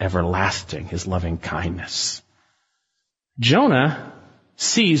is everlasting, his loving kindness. Jonah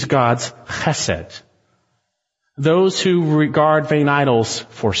sees God's chesed. Those who regard vain idols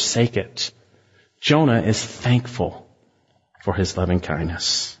forsake it. Jonah is thankful for his loving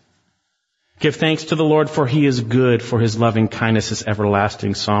kindness. Give thanks to the Lord, for he is good, for his loving kindness is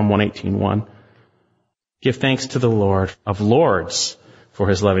everlasting. Psalm 118:1. Give thanks to the Lord of lords, for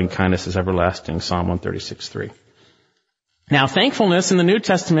his loving kindness is everlasting. Psalm 136:3. Now, thankfulness in the New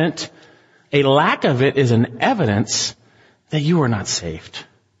Testament, a lack of it is an evidence that you are not saved.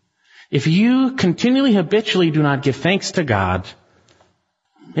 If you continually, habitually do not give thanks to God,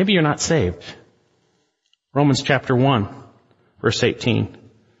 maybe you're not saved. Romans chapter 1, verse 18.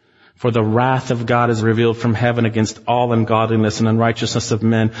 For the wrath of God is revealed from heaven against all ungodliness and unrighteousness of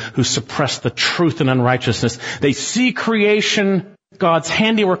men who suppress the truth in unrighteousness. They see creation, God's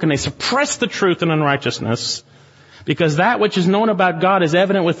handiwork, and they suppress the truth in unrighteousness. Because that which is known about God is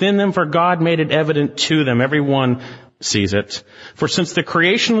evident within them, for God made it evident to them. Everyone sees it. For since the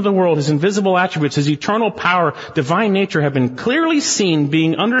creation of the world, His invisible attributes, His eternal power, divine nature have been clearly seen,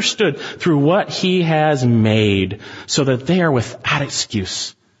 being understood through what He has made, so that they are without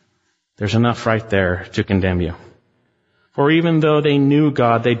excuse. There's enough right there to condemn you. For even though they knew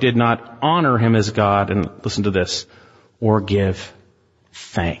God, they did not honor Him as God, and listen to this, or give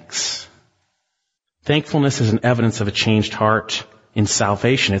thanks. Thankfulness is an evidence of a changed heart in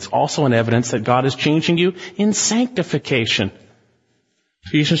salvation. It's also an evidence that God is changing you in sanctification.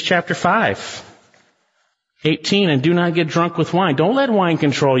 Ephesians chapter 5, 18, and do not get drunk with wine. Don't let wine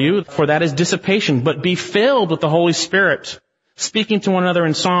control you, for that is dissipation, but be filled with the Holy Spirit, speaking to one another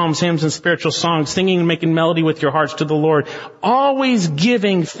in psalms, hymns, and spiritual songs, singing and making melody with your hearts to the Lord, always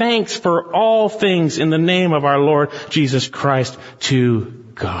giving thanks for all things in the name of our Lord Jesus Christ to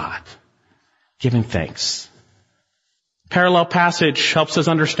God. Giving thanks. Parallel passage helps us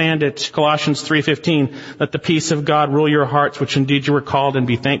understand it. Colossians 3:15. Let the peace of God rule your hearts, which indeed you were called, and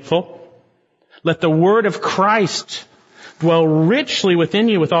be thankful. Let the word of Christ dwell richly within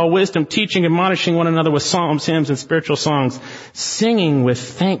you with all wisdom, teaching, admonishing one another with psalms, hymns, and spiritual songs, singing with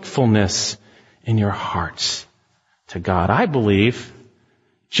thankfulness in your hearts to God. I believe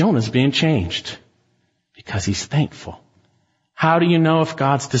Jonah's being changed because he's thankful. How do you know if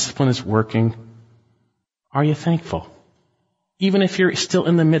God's discipline is working? Are you thankful? Even if you're still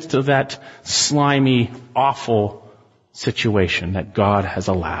in the midst of that slimy, awful situation that God has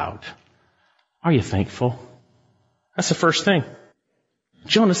allowed, are you thankful? That's the first thing.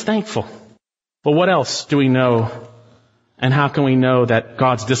 Jonah's thankful. But what else do we know? And how can we know that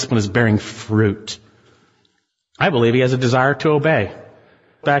God's discipline is bearing fruit? I believe he has a desire to obey.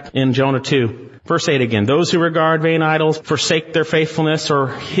 Back in Jonah 2, verse 8 again. Those who regard vain idols forsake their faithfulness, or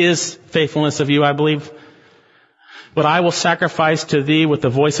his faithfulness of you, I believe. But I will sacrifice to thee with the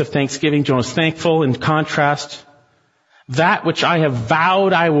voice of thanksgiving. Jonah's thankful. In contrast, that which I have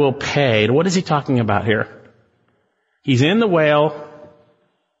vowed I will pay. What is he talking about here? He's in the whale,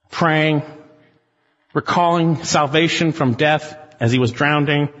 praying, recalling salvation from death as he was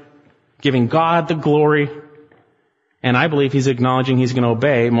drowning, giving God the glory. And I believe he's acknowledging he's going to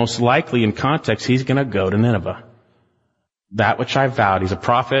obey. Most likely in context, he's going to go to Nineveh. That which I vowed. He's a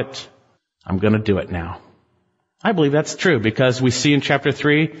prophet. I'm going to do it now. I believe that's true because we see in chapter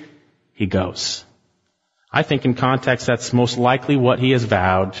 3, he goes. I think in context that's most likely what he has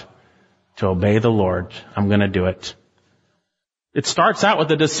vowed, to obey the Lord. I'm going to do it. It starts out with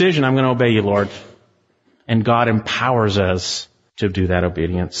the decision, I'm going to obey you, Lord. And God empowers us to do that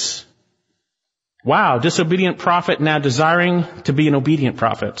obedience. Wow, disobedient prophet now desiring to be an obedient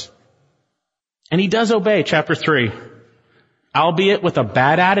prophet. And he does obey, chapter 3. Albeit with a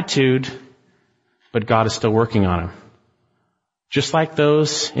bad attitude, but God is still working on him. Just like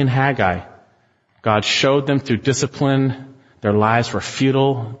those in Haggai. God showed them through discipline. Their lives were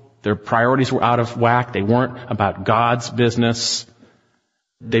futile. Their priorities were out of whack. They weren't about God's business.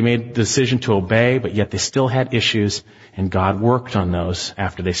 They made the decision to obey, but yet they still had issues, and God worked on those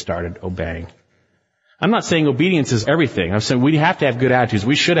after they started obeying. I'm not saying obedience is everything. I'm saying we have to have good attitudes.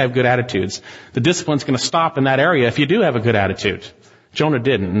 We should have good attitudes. The discipline's going to stop in that area if you do have a good attitude. Jonah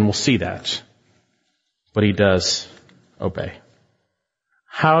didn't, and we'll see that. But he does obey.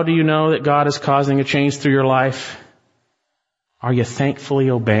 How do you know that God is causing a change through your life? Are you thankfully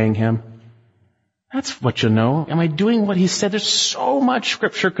obeying him? That's what you know. Am I doing what he said? There's so much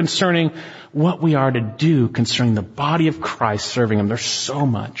scripture concerning what we are to do concerning the body of Christ serving him. There's so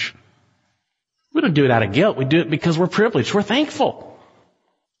much. We don't do it out of guilt. We do it because we're privileged. We're thankful.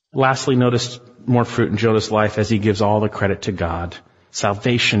 Lastly, notice more fruit in Jonah's life as he gives all the credit to God.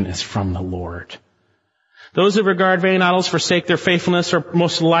 Salvation is from the Lord. Those who regard vain idols forsake their faithfulness, or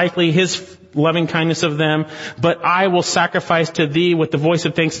most likely his loving kindness of them. But I will sacrifice to thee with the voice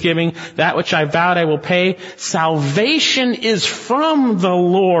of thanksgiving. That which I vowed I will pay. Salvation is from the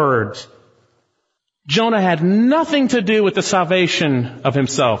Lord. Jonah had nothing to do with the salvation of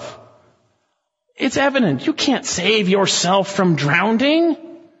himself. It's evident. You can't save yourself from drowning.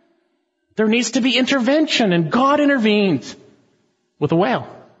 There needs to be intervention, and God intervened with a whale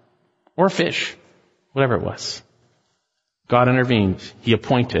or a fish. Whatever it was. God intervened. He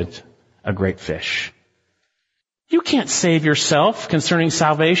appointed a great fish. You can't save yourself concerning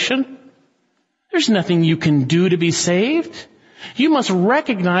salvation. There's nothing you can do to be saved. You must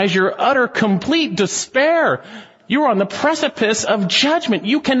recognize your utter, complete despair. You're on the precipice of judgment.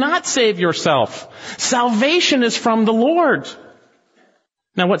 You cannot save yourself. Salvation is from the Lord.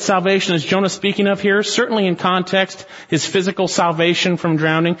 Now, what salvation is Jonah speaking of here? Certainly in context, his physical salvation from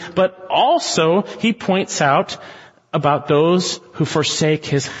drowning, but also he points out about those who forsake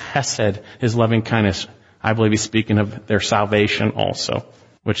his hesed, his loving kindness. I believe he's speaking of their salvation also,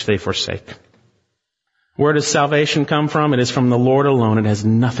 which they forsake. Where does salvation come from? It is from the Lord alone. It has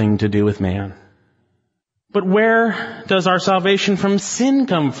nothing to do with man. But where does our salvation from sin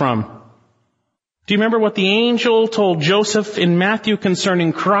come from? Do you remember what the angel told Joseph in Matthew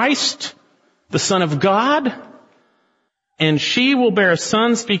concerning Christ, the Son of God? And she will bear a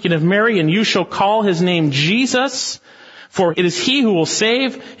son, speaking of Mary, and you shall call his name Jesus, for it is he who will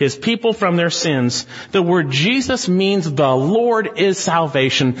save his people from their sins. The word Jesus means the Lord is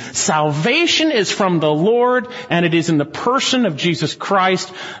salvation. Salvation is from the Lord, and it is in the person of Jesus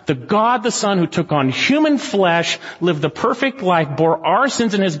Christ, the God the Son who took on human flesh, lived the perfect life, bore our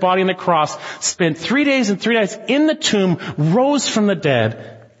sins in his body on the cross, spent 3 days and 3 nights in the tomb, rose from the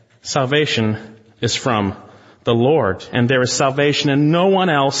dead. Salvation is from the Lord, and there is salvation in no one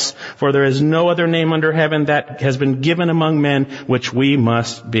else, for there is no other name under heaven that has been given among men which we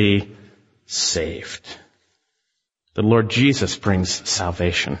must be saved. The Lord Jesus brings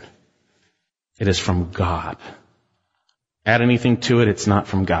salvation. It is from God. Add anything to it, it's not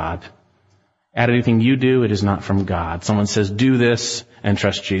from God. Add anything you do, it is not from God. Someone says, do this and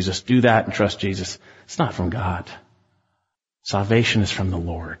trust Jesus. Do that and trust Jesus. It's not from God. Salvation is from the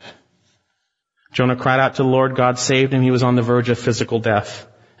Lord. Jonah cried out to the Lord. God saved him. He was on the verge of physical death,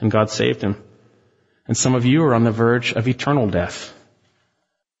 and God saved him. And some of you are on the verge of eternal death,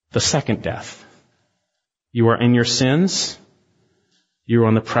 the second death. You are in your sins. You are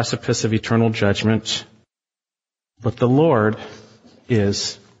on the precipice of eternal judgment. But the Lord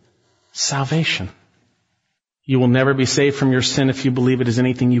is salvation. You will never be saved from your sin if you believe it is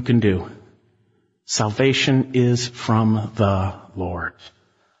anything you can do. Salvation is from the Lord.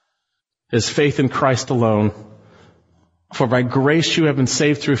 Is faith in Christ alone. For by grace you have been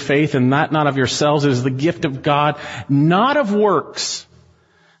saved through faith, and that not of yourselves. It is the gift of God, not of works,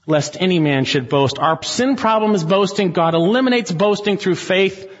 lest any man should boast. Our sin problem is boasting. God eliminates boasting through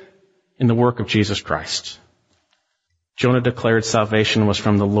faith in the work of Jesus Christ. Jonah declared salvation was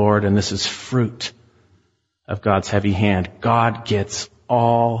from the Lord, and this is fruit of God's heavy hand. God gets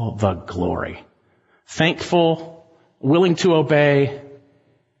all the glory. Thankful, willing to obey,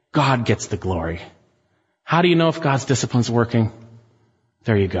 God gets the glory. How do you know if God's discipline's working?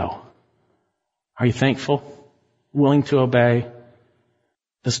 There you go. Are you thankful? Willing to obey?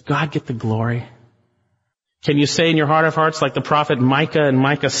 Does God get the glory? Can you say in your heart of hearts, like the prophet Micah in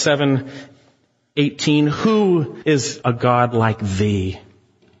Micah 7:18, who is a God like thee,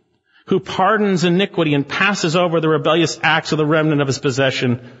 who pardons iniquity and passes over the rebellious acts of the remnant of his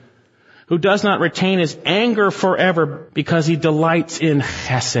possession, who does not retain his anger forever because he delights in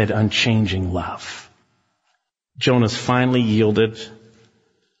chesed, unchanging love. Jonah's finally yielded.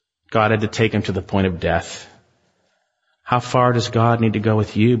 God had to take him to the point of death. How far does God need to go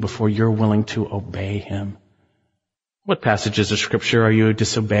with you before you're willing to obey him? What passages of Scripture are you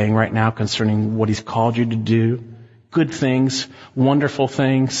disobeying right now concerning what he's called you to do? Good things, wonderful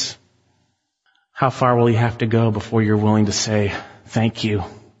things. How far will he have to go before you're willing to say, thank you,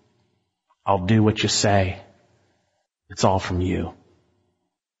 I'll do what you say. It's all from you.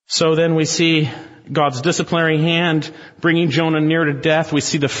 So then we see God's disciplinary hand bringing Jonah near to death. We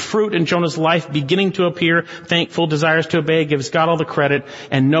see the fruit in Jonah's life beginning to appear. Thankful, desires to obey, gives God all the credit.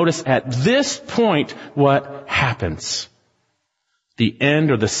 And notice at this point what happens. The end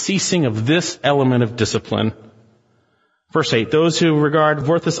or the ceasing of this element of discipline. Verse 8, those who regard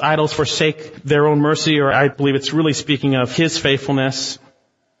worthless idols forsake their own mercy, or I believe it's really speaking of his faithfulness.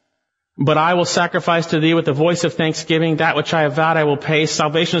 But I will sacrifice to thee with the voice of thanksgiving. That which I have vowed I will pay.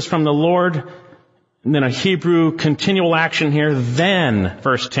 Salvation is from the Lord. And then a Hebrew continual action here. Then,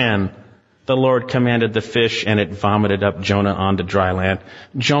 verse 10, the Lord commanded the fish and it vomited up Jonah onto dry land.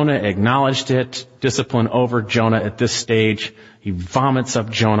 Jonah acknowledged it. Discipline over Jonah at this stage. He vomits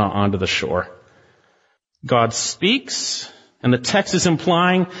up Jonah onto the shore. God speaks, and the text is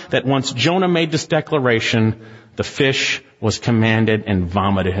implying that once Jonah made this declaration, the fish was commanded and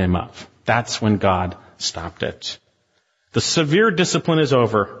vomited him up. That's when God stopped it. The severe discipline is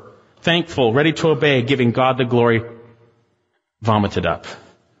over. Thankful, ready to obey, giving God the glory, vomited up.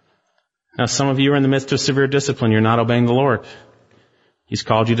 Now, some of you are in the midst of severe discipline. You're not obeying the Lord. He's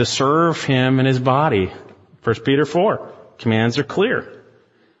called you to serve Him in His body. 1 Peter 4. Commands are clear.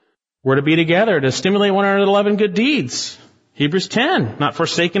 We're to be together to stimulate one another to love and good deeds. Hebrews 10. Not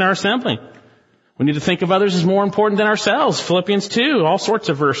forsaking our assembling. We need to think of others as more important than ourselves. Philippians 2. All sorts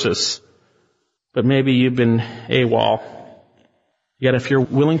of verses. But maybe you've been AWOL. Yet if you're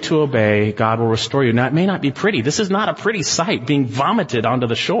willing to obey, God will restore you. Now, it may not be pretty. This is not a pretty sight, being vomited onto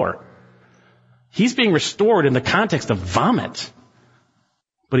the shore. He's being restored in the context of vomit.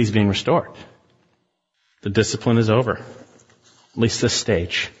 But he's being restored. The discipline is over. At least this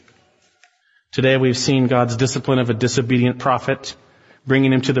stage. Today we've seen God's discipline of a disobedient prophet,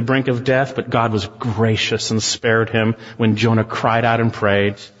 bringing him to the brink of death, but God was gracious and spared him when Jonah cried out and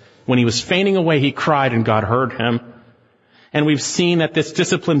prayed. When he was fainting away, he cried and God heard him. And we've seen that this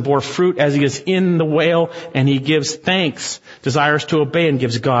discipline bore fruit as he is in the whale and he gives thanks, desires to obey and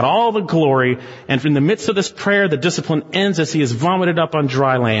gives God all the glory. And in the midst of this prayer, the discipline ends as he is vomited up on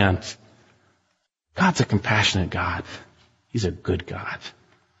dry land. God's a compassionate God. He's a good God.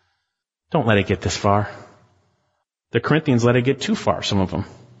 Don't let it get this far. The Corinthians let it get too far, some of them.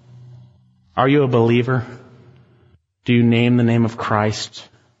 Are you a believer? Do you name the name of Christ?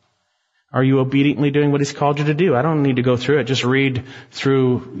 Are you obediently doing what He's called you to do? I don't need to go through it. Just read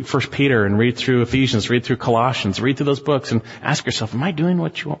through 1 Peter and read through Ephesians, read through Colossians, read through those books and ask yourself, am I doing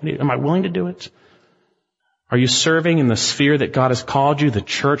what you want me to do? Am I willing to do it? Are you serving in the sphere that God has called you, the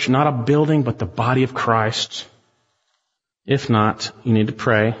church, not a building, but the body of Christ? If not, you need to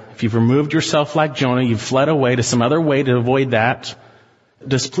pray. If you've removed yourself like Jonah, you've fled away to some other way to avoid that,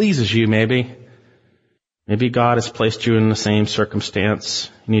 displeases you maybe. Maybe God has placed you in the same circumstance.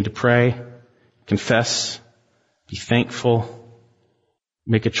 You need to pray, confess, be thankful,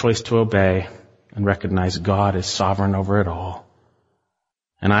 make a choice to obey, and recognize God is sovereign over it all.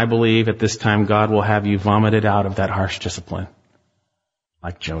 And I believe at this time God will have you vomited out of that harsh discipline,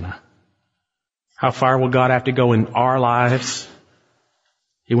 like Jonah. How far will God have to go in our lives?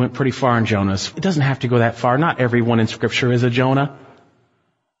 He went pretty far in Jonah's. It doesn't have to go that far. Not everyone in Scripture is a Jonah.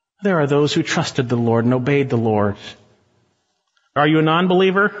 There are those who trusted the Lord and obeyed the Lord. Are you a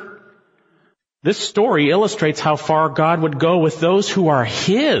non-believer? This story illustrates how far God would go with those who are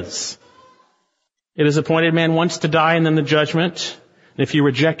His. It is appointed man once to die and then the judgment. And if you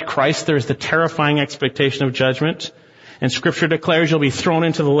reject Christ, there is the terrifying expectation of judgment. And Scripture declares you'll be thrown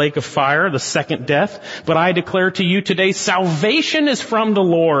into the lake of fire, the second death. But I declare to you today, salvation is from the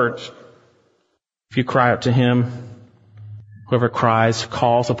Lord. If you cry out to Him, whoever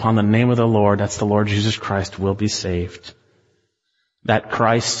calls upon the name of the Lord, that's the Lord Jesus Christ, will be saved. That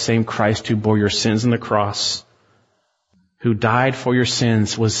Christ, same Christ who bore your sins on the cross, who died for your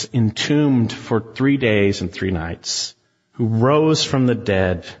sins, was entombed for 3 days and 3 nights, who rose from the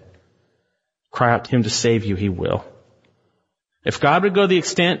dead. Cry out to Him to save you, He will. If God would go the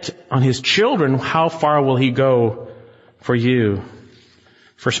extent on His children, how far will He go for you?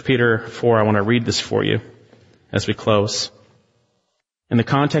 1 Peter 4, I want to read this for you as we close. In the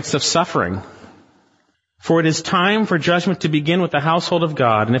context of suffering. For it is time for judgment to begin with the household of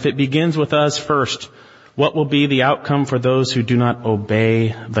God. And if it begins with us first, what will be the outcome for those who do not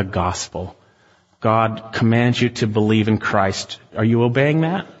obey the gospel? God commands you to believe in Christ. Are you obeying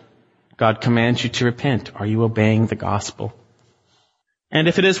that? God commands you to repent. Are you obeying the gospel? And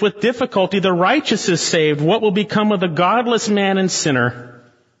if it is with difficulty the righteous is saved, what will become of the godless man and sinner?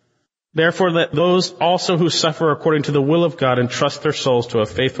 Therefore, let those also who suffer according to the will of God entrust their souls to a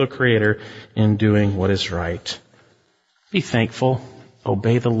faithful Creator in doing what is right. Be thankful.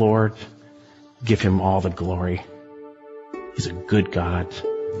 Obey the Lord. Give Him all the glory. He's a good God.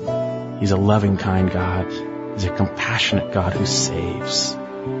 He's a loving, kind God. He's a compassionate God who saves.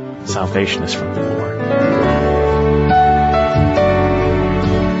 Salvation is from the Lord.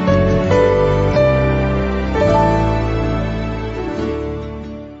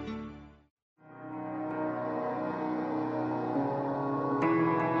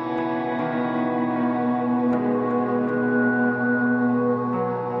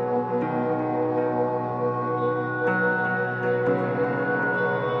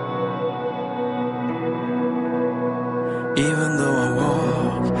 Even though I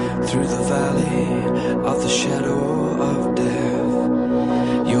walk through the valley of the shadow of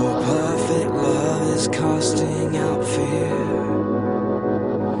death, your perfect love is casting out fear.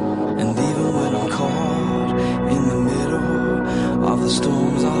 And even when I'm caught in the middle of the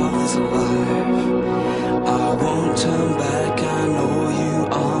storms of this life, I won't turn back, I know you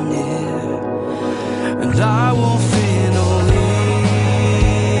are near. And I won't fear no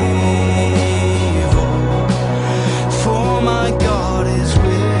evil, for my God is with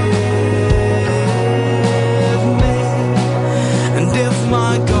me.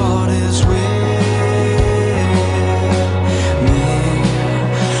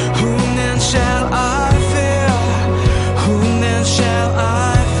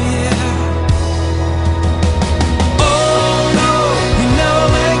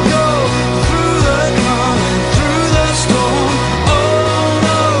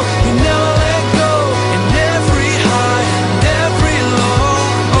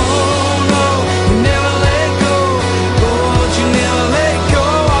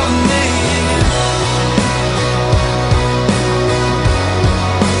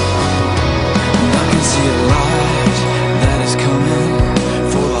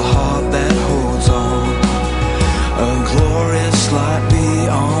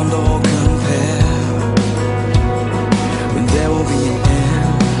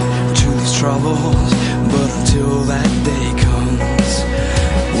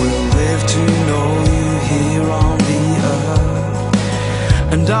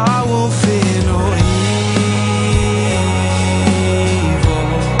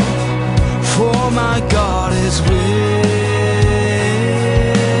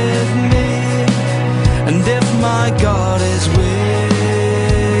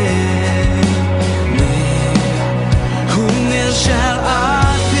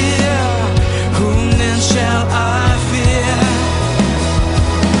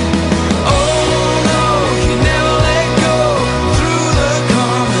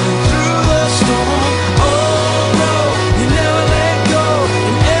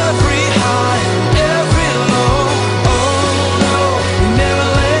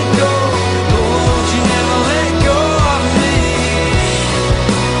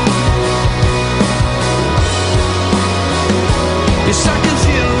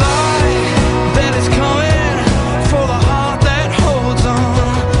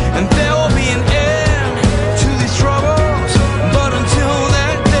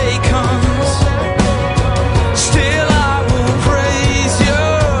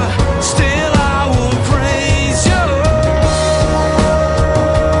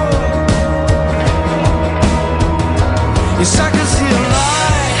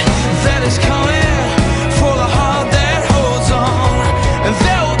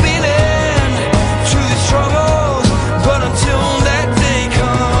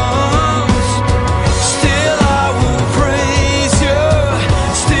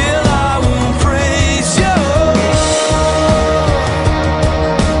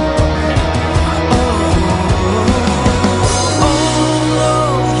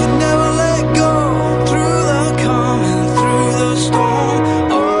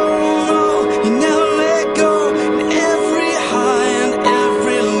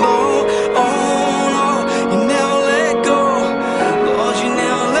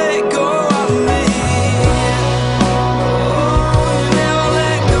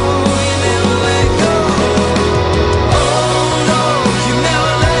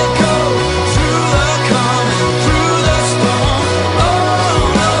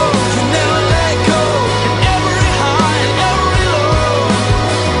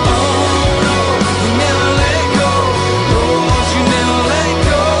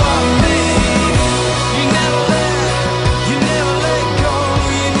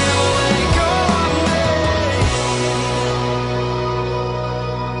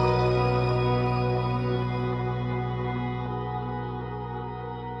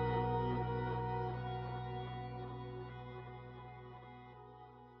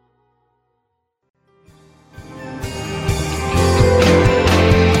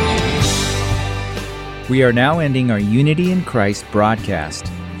 We are now ending our Unity in Christ broadcast.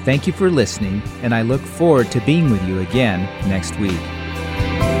 Thank you for listening, and I look forward to being with you again next week.